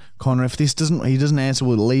again. Connor, if he doesn't answer,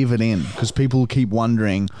 we'll leave it in because people keep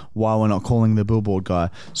wondering why we're not calling the billboard guy.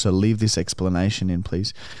 So leave this explanation in,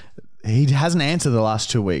 please. He hasn't answered the last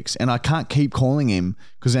 2 weeks, and I can't keep calling him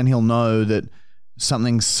because then he'll know that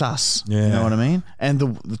something's sus. You Yeah. know what I mean? And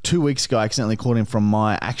the 2 weeks ago, I accidentally called him from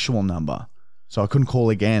my actual number. So I couldn't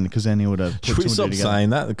call again because then he would have put Should we two and two stop together. saying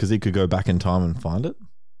that because he could go back in time and find it?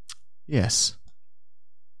 Yes.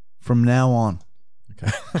 From now on.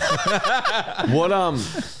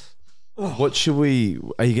 What should we?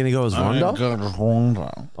 Are you gonna go as Rhonda?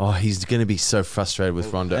 Rhonda. Oh, he's gonna be so frustrated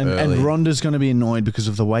with Rhonda And early. Rhonda's going to be annoyed because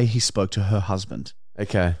of the way he spoke to her husband.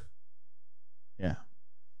 Okay. Yeah.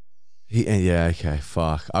 Yeah. Okay.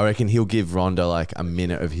 Fuck. I reckon he'll give Rhonda like a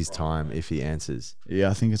minute of his time if he answers. Yeah,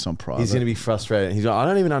 I think it's on private. He's gonna be frustrated. He's like, I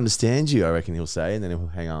don't even understand you. I reckon he'll say, and then he'll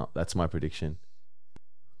hang up. That's my prediction.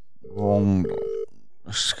 Rhonda.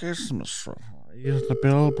 Excuse me, sir. You're the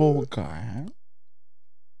billboard guy, huh?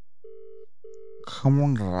 Come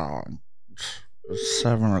on down. It's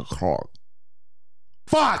 7 o'clock.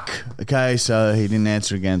 Fuck! Okay, so he didn't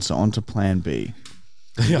answer again, so on to plan B.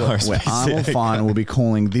 Where Arnold Fine will be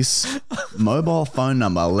calling this mobile phone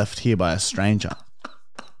number left here by a stranger.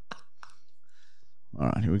 All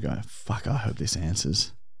right, here we go. Fuck, I hope this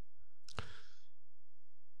answers.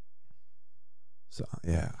 So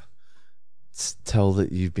yeah, tell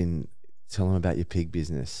him about your pig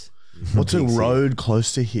business. What's a Pig road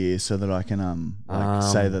close to here so that I can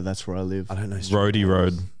say that that's where I live? I don't know. Roadie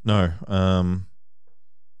Road. No.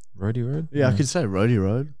 Roadie Road? Yeah, I could say Roadie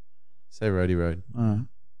Road. Say Roadie Road. All right.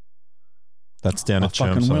 That's down I at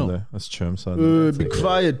fucking will. Chermside there. That's Chermside. Be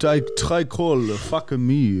quiet. I try call. Fuck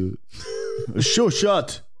me. Sure,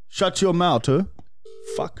 shut. Shut your mouth, huh?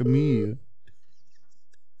 Fuck me.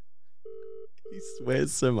 He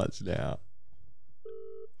swears so much now.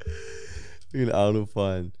 Look at Arnold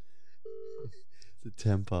Fine. The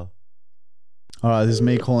temper. All right, this is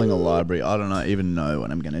me calling a library. I don't even know what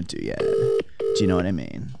I'm going to do yet. Do you know what I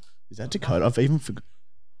mean? Is that Dakota? I've even forgot.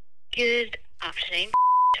 Good afternoon,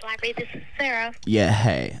 library. This is Sarah. Yeah,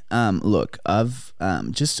 hey. Look, I've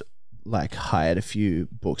just like hired a few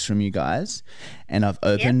books from you guys, and I've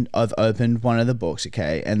opened one of the books,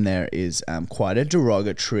 okay, and there is quite a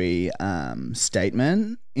derogatory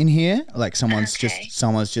statement in here. Like someone's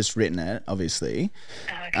just written it, obviously.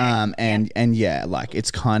 And yeah, like it's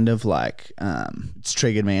kind of like it's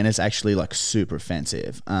triggered me, and it's actually like super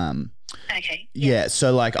offensive. Okay. Yeah,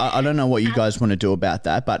 so like I don't know what you guys want to do about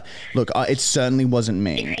that, but look, it certainly wasn't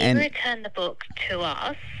me. If you return the book to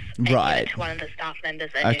us, and give it to one of the staff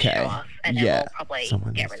members and just show us, and then we'll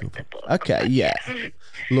probably get rid of the book. Okay, yeah.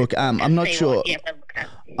 Look, I'm not sure.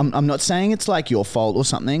 I'm not saying it's like your fault or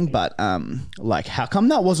something, but like how come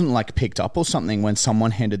that wasn't like picked up or something when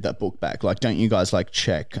someone handed that book back? Like, don't you guys like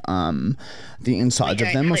check the insides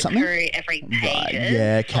of them or something? Through every page. Right.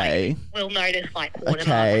 Yeah. Okay. Like, we'll notice like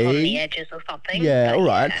watermarks on the edges or something. Yeah. All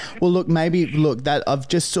right. Well, look, that I've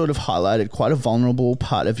just sort of highlighted quite a vulnerable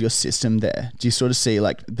part of your system there. Do you sort of see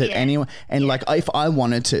like that anyone? And like if I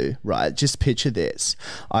wanted to, right, just picture this.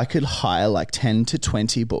 I could hire like 10 to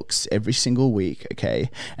 20 books every single week, okay?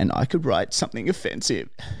 And I could write something offensive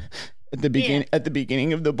at the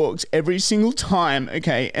beginning of the books every single time,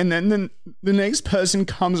 okay? And then the next person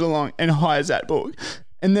comes along and hires that book,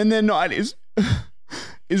 and then their night is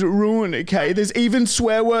ruined, okay? There's even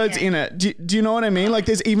swear words in it. Do you know what I mean? Like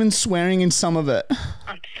there's even swearing in some of it.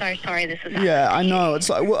 I'm so sorry this is happening. Yeah, I know. It's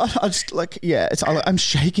like, well, I just like, yeah, I'm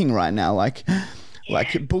shaking right now. Like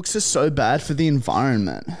books are so bad for the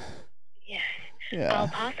environment. Yeah. I'll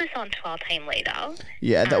pass this on to our team leader.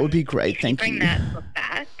 Yeah, that would be great. Thank you. Bring that book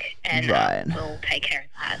back, and we'll take care of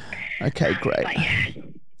that. Okay, great. But yeah.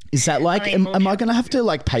 Is that like, am I going to have to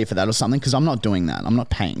like pay for that or something? Because I'm not doing that. I'm not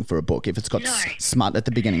paying for a book if it's got smut at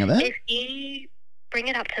the beginning of it. If you bring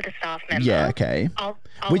it up to the staff member. Yeah, okay. I'll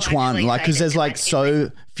Which one? Like, because there's like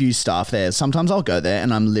so few staff there. Sometimes I'll go there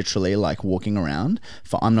and I'm literally like walking around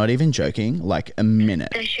for, I'm not even joking, like a minute.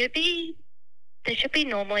 There should be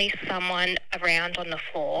normally someone around on the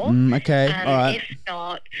floor. Okay, all right. If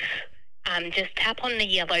not, just tap on the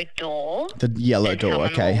yellow door. The yellow door.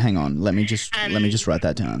 Okay, hang on. Let me just write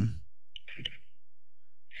that down.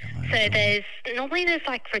 So there's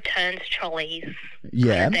like returns trolleys.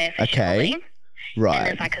 Yeah. There for okay. shopping. Right. And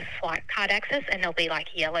there's like a swipe card access, and there'll be like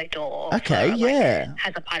yellow door. Okay. For, yeah.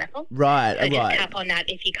 Has a pineapple. Right. So just tap on that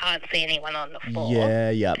if you can't see anyone on the floor. Yeah.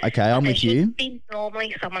 Yeah. Okay. I'm with you. There should be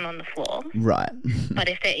normally someone on the floor. Right. But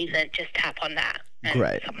if there isn't, just tap on that. And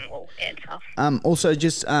Great. Someone will answer. Also,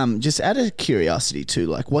 just out of curiosity too,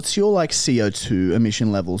 like, what's your like CO2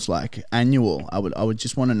 emission levels like annual? I would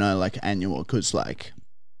just want to know like annual, because like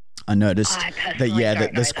I noticed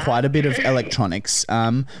that there's quite a bit of electronics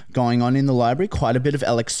going on in the library. Quite a bit of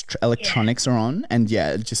electronics are on, and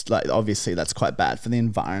just like obviously that's quite bad for the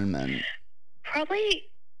environment. Probably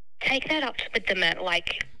take that up with the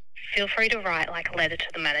like. Feel free to write like a letter to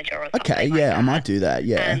the manager or something. Okay, yeah, I might do that.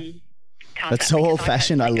 Yeah. That's so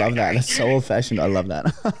old-fashioned. I love that. That's so old-fashioned. I love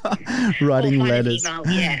that. Writing letters. Email,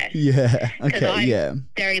 yeah. Yeah. Okay. I'm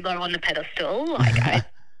very low on the pedestal. Like I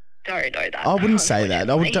don't know that. I wouldn't say that.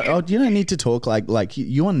 You don't need to talk like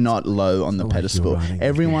you are not low on the pedestal.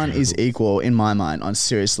 Everyone is equal in my mind.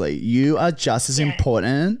 Seriously, you are just as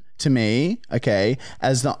important to me, okay,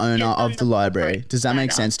 as the owner of the library. Does that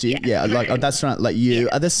make sense to you? Yeah. Like that's not like you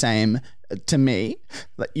are the same to me.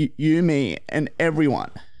 Like you, me, and everyone.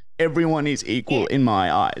 Everyone is equal in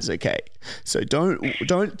my eyes, okay? So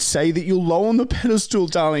don't say that you're low on the pedestal,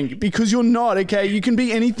 darling, because you're not, okay? You can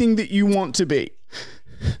be anything that you want to be.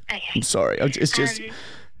 Okay. I'm sorry. It's just...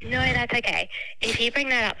 no, that's okay. If you bring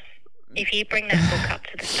that book up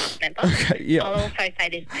to the staff member, I'll also say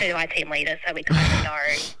this to our team leader so we kind of know.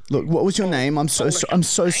 Look, what was your name? I'm so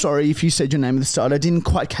sorry if you said your name at the start. I didn't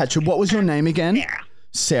quite catch it. What was your name again?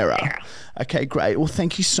 Sarah. Okay, great. Well,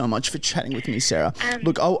 thank you so much for chatting with me, Sarah.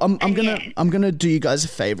 Look, I'm gonna do you guys a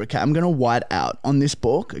favor, okay? I'm gonna white out on this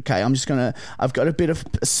book, okay? I've got a bit of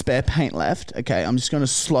spare paint left, okay? I'm just gonna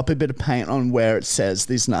slop a bit of paint on where it says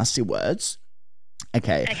these nasty words.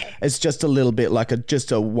 Okay. It's just a little bit like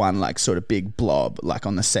just a one like sort of big blob like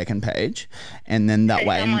on the second page, and then that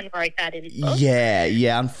way. Someone wrote that in the book.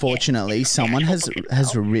 Yeah. Unfortunately, someone has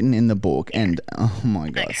written in the book, and oh my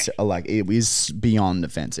god, like it was beyond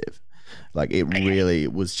offensive. Like it really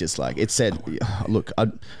was just like it said. Look,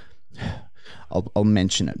 I'll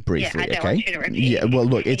mention it briefly. I don't want you to repeat. Yeah. Well,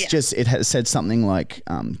 look, it's just it has said something like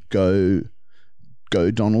 "Go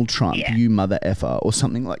Donald Trump, you mother effer" or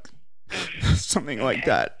something like. Something like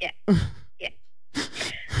that. Yeah.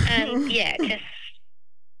 Just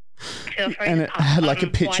feel free And to it pass had like a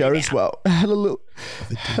on picture why as now. well.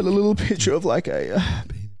 It had a little picture of like a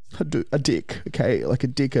dick, okay, like a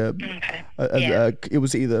dick. Okay. Yeah. It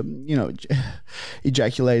was either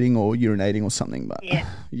ejaculating or urinating or something, but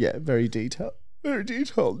Yeah. very detailed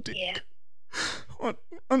dick. Yeah.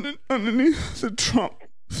 Underneath the Trump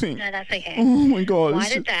thing. No, that's okay. Oh my god!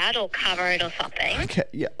 Wipe it out or cover it or something. Okay,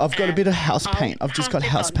 yeah, I've got a bit of house I'll paint. I've just got pass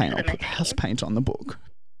this house on paint. to I'll the put house machine. paint on the book.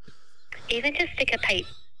 Even just stick a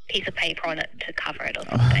piece of paper on it to cover it or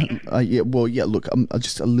something. Look,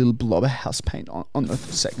 just a little blob of house paint on the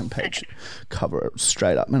second page. Okay. Cover it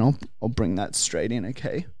straight up, and I'll bring that straight in,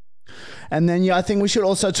 okay? And then, I think we should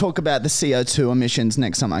also talk about the CO2 emissions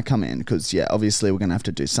next time I come in because, obviously we're going to have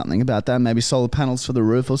to do something about that. Maybe solar panels for the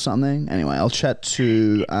roof or something. Anyway, I'll chat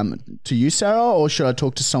to you, Sarah, or should I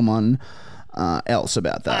talk to someone else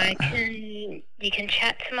about that? You can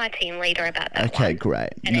chat to my team leader about that. Okay, one, great.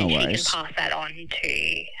 And no then worries. she can pass that on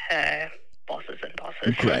to her bosses and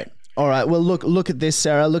bosses. Great. All right. Well, look at this,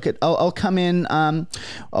 Sarah. I'll come in.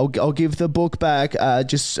 I'll give the book back.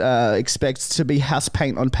 Just expect to be house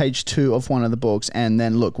paint on page 2 of one of the books, and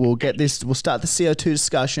then we'll get this. We'll start the CO2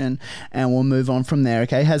 discussion, and we'll move on from there.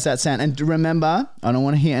 Okay? How's that sound? And remember, I don't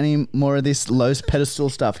want to hear any more of this low pedestal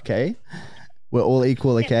stuff. Okay? We're all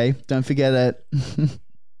equal. Okay? Don't forget it.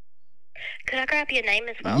 Could I grab your name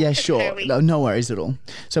as well? Yeah, Just sure. so No worries at all.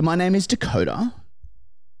 So my name is Dakota.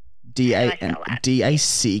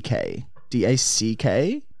 D-A-C-K.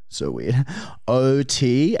 D-A-C-K. So weird.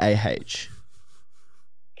 O-T-A-H.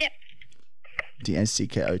 Yep.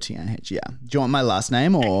 D-A-C-K-O-T-A-H. Yeah. Do you want my last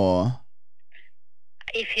name or?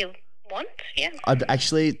 If you want, yeah. I'd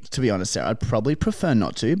actually, to be honest, Sarah, I'd probably prefer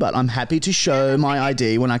not to, but I'm happy to show my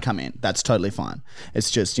ID when I come in. That's totally fine.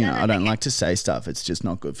 It's just, I don't like to say stuff. It's just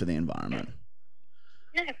not good for the environment.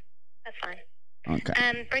 No, that's fine.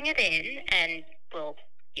 Okay. Bring it in and we'll,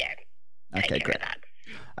 take care great. of that.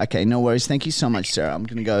 Okay, no worries. Thank you so much, Sarah. I'm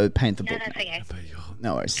going to go paint the No, book. that's okay.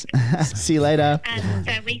 No worries. See you later.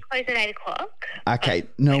 So we close at 8 o'clock. Okay, but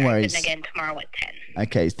no we're worries. open again tomorrow at 10.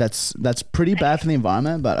 Okay, that's pretty bad for the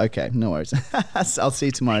environment, but okay, no worries. I'll see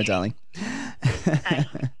you tomorrow, darling. Bye.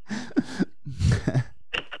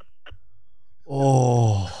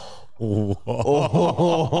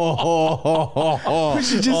 We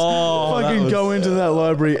should just fucking go into that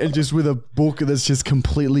library and just with a book that's just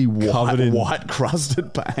completely Covered in- white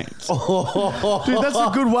crusted paint. Dude, that's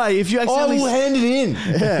a good way. If you accidentally we'll hand it in.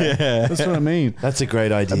 yeah, that's what I mean. That's a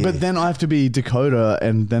great idea. But then I have to be Dakota,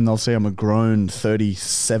 and then they'll say I'm a grown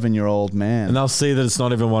 37-year-old man. And they'll see that it's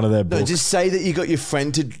not even one of their no, books. just say that you got your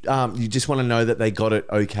friend to. You just want to know that they got it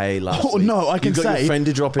okay last week. No, I can you got say your friend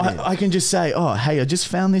to drop it in. I can just say, oh, hey, I just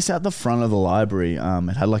found this out the front of the library. It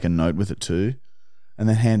had like a note with it too, and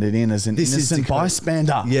then hand it in as an This is innocent Dakota.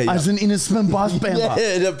 bystander. Yeah. As an innocent bystander.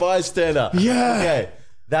 Yeah, the bystander. Yeah. Okay,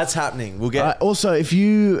 that's happening. We'll get. Also, if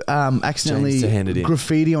you accidentally James to hand it in.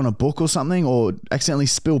 graffiti on a book or something, or accidentally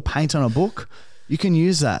spill paint on a book, you can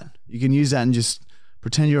use that. You can use that and just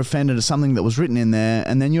pretend you're offended at something that was written in there,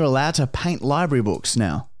 and then you're allowed to paint library books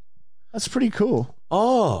now. That's pretty cool.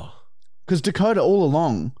 Oh, Because Dakota, all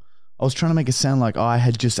along, I was trying to make it sound like I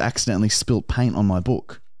had just accidentally spilt paint on my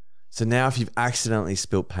book. so now if you've accidentally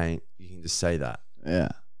spilt paint, you can just say that. Yeah.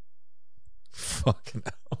 Fucking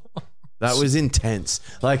hell. That was intense.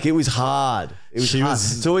 Like it was hard. It was hard.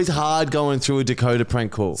 It's always hard going through a Dakota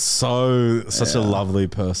prank call. Such a lovely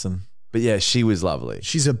person. But yeah, she was lovely.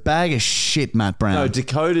 She's a bag of shit, Matt Brown. No,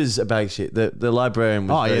 Dakota's a bag of shit. The librarian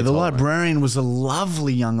was very the tolerant. librarian was a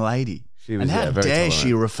lovely young lady. She was, and how very dare she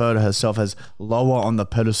tolerant. refer to herself as lower on the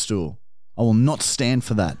pedestal? I will not stand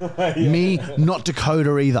for that. Me, not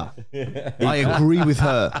Dakota either. I agree with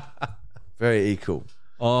her. Very equal.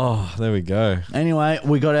 Oh, there we go. Anyway,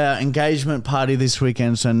 we got our engagement party this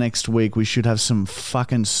weekend, so next week we should have some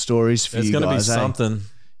fucking stories for There's you going to be guys. something.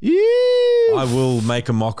 Yeah. I will make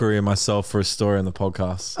a mockery of myself for a story in the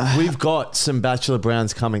podcast. We've got some Bachelor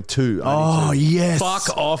Browns coming too. Oh, yes.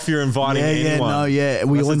 Fuck off, you're inviting anyone. We Unless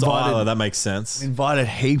all it's Isla, invited, that makes sense. invited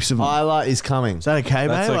heaps of them. Isla is coming. Is that okay,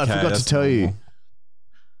 That's babe? I okay, forgot that's to tell you. normal.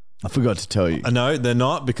 I forgot to tell you. No, they're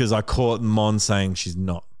not because I caught Mon saying she's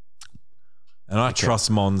not. And I trust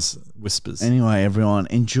Mon's whispers. Anyway, everyone,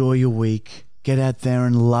 enjoy your week. Get out there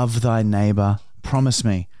and love thy neighbor. Promise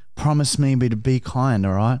me to be kind,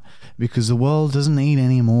 all right? Because the world doesn't need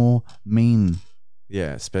any more mean.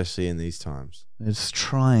 Yeah, especially in these times. It's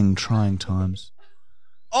trying times.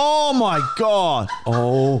 Oh, my God.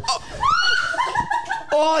 Oh.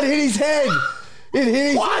 Oh, it hit his head. It hit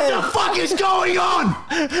his head. What the fuck is going on?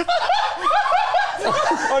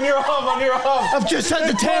 On your arm. I've just had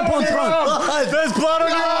the tampon thrown. There's blood on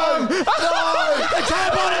your arm. The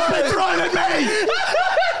tampon has been thrown at me.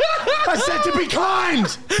 I said to be kind.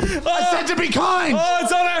 I said to be kind. Oh,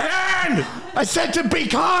 it's on her hand. I said to be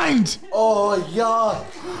kind. Oh, yuck.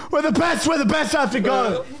 We're the best. I have to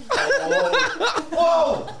go.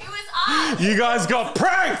 Whoa. It was us. You guys got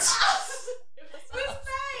pranked. It was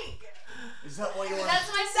fake. Is that what you want?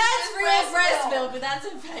 That's my That's real sister's breast milk, but that's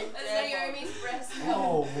a fake. That's tampon. Naomi's breast milk.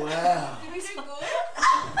 Oh, wow. Did we do good?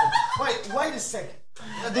 Wait a second.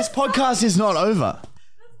 This podcast is not over.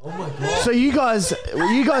 Oh, my God. So you guys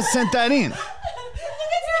sent that in. It's gonna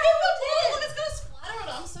splatter on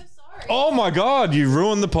it. I'm so sorry. Oh my God, you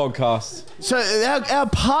ruined the podcast. So our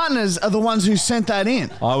partners are the ones who sent that in.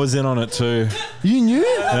 I was in on it too. You knew?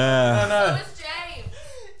 Yeah. It was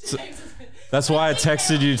James. That's why I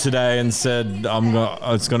texted you today and said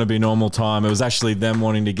it's going to be normal time. It was actually them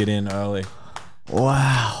wanting to get in early.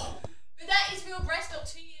 Wow. But that is real breast milk,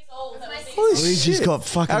 2 years old. That was Holy We shit. just got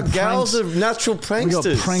fucking Our gals pranked. are natural We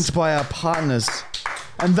pranksters. got pranked by our partners.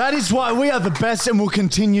 And that is why we are the best and will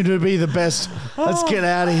continue to be the best. Let's get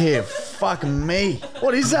out of here. Fuck me.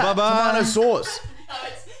 What is that? Bye-bye. Tomato sauce.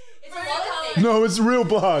 it's a lot of things. No, it's real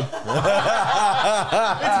blood. It's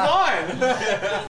mine.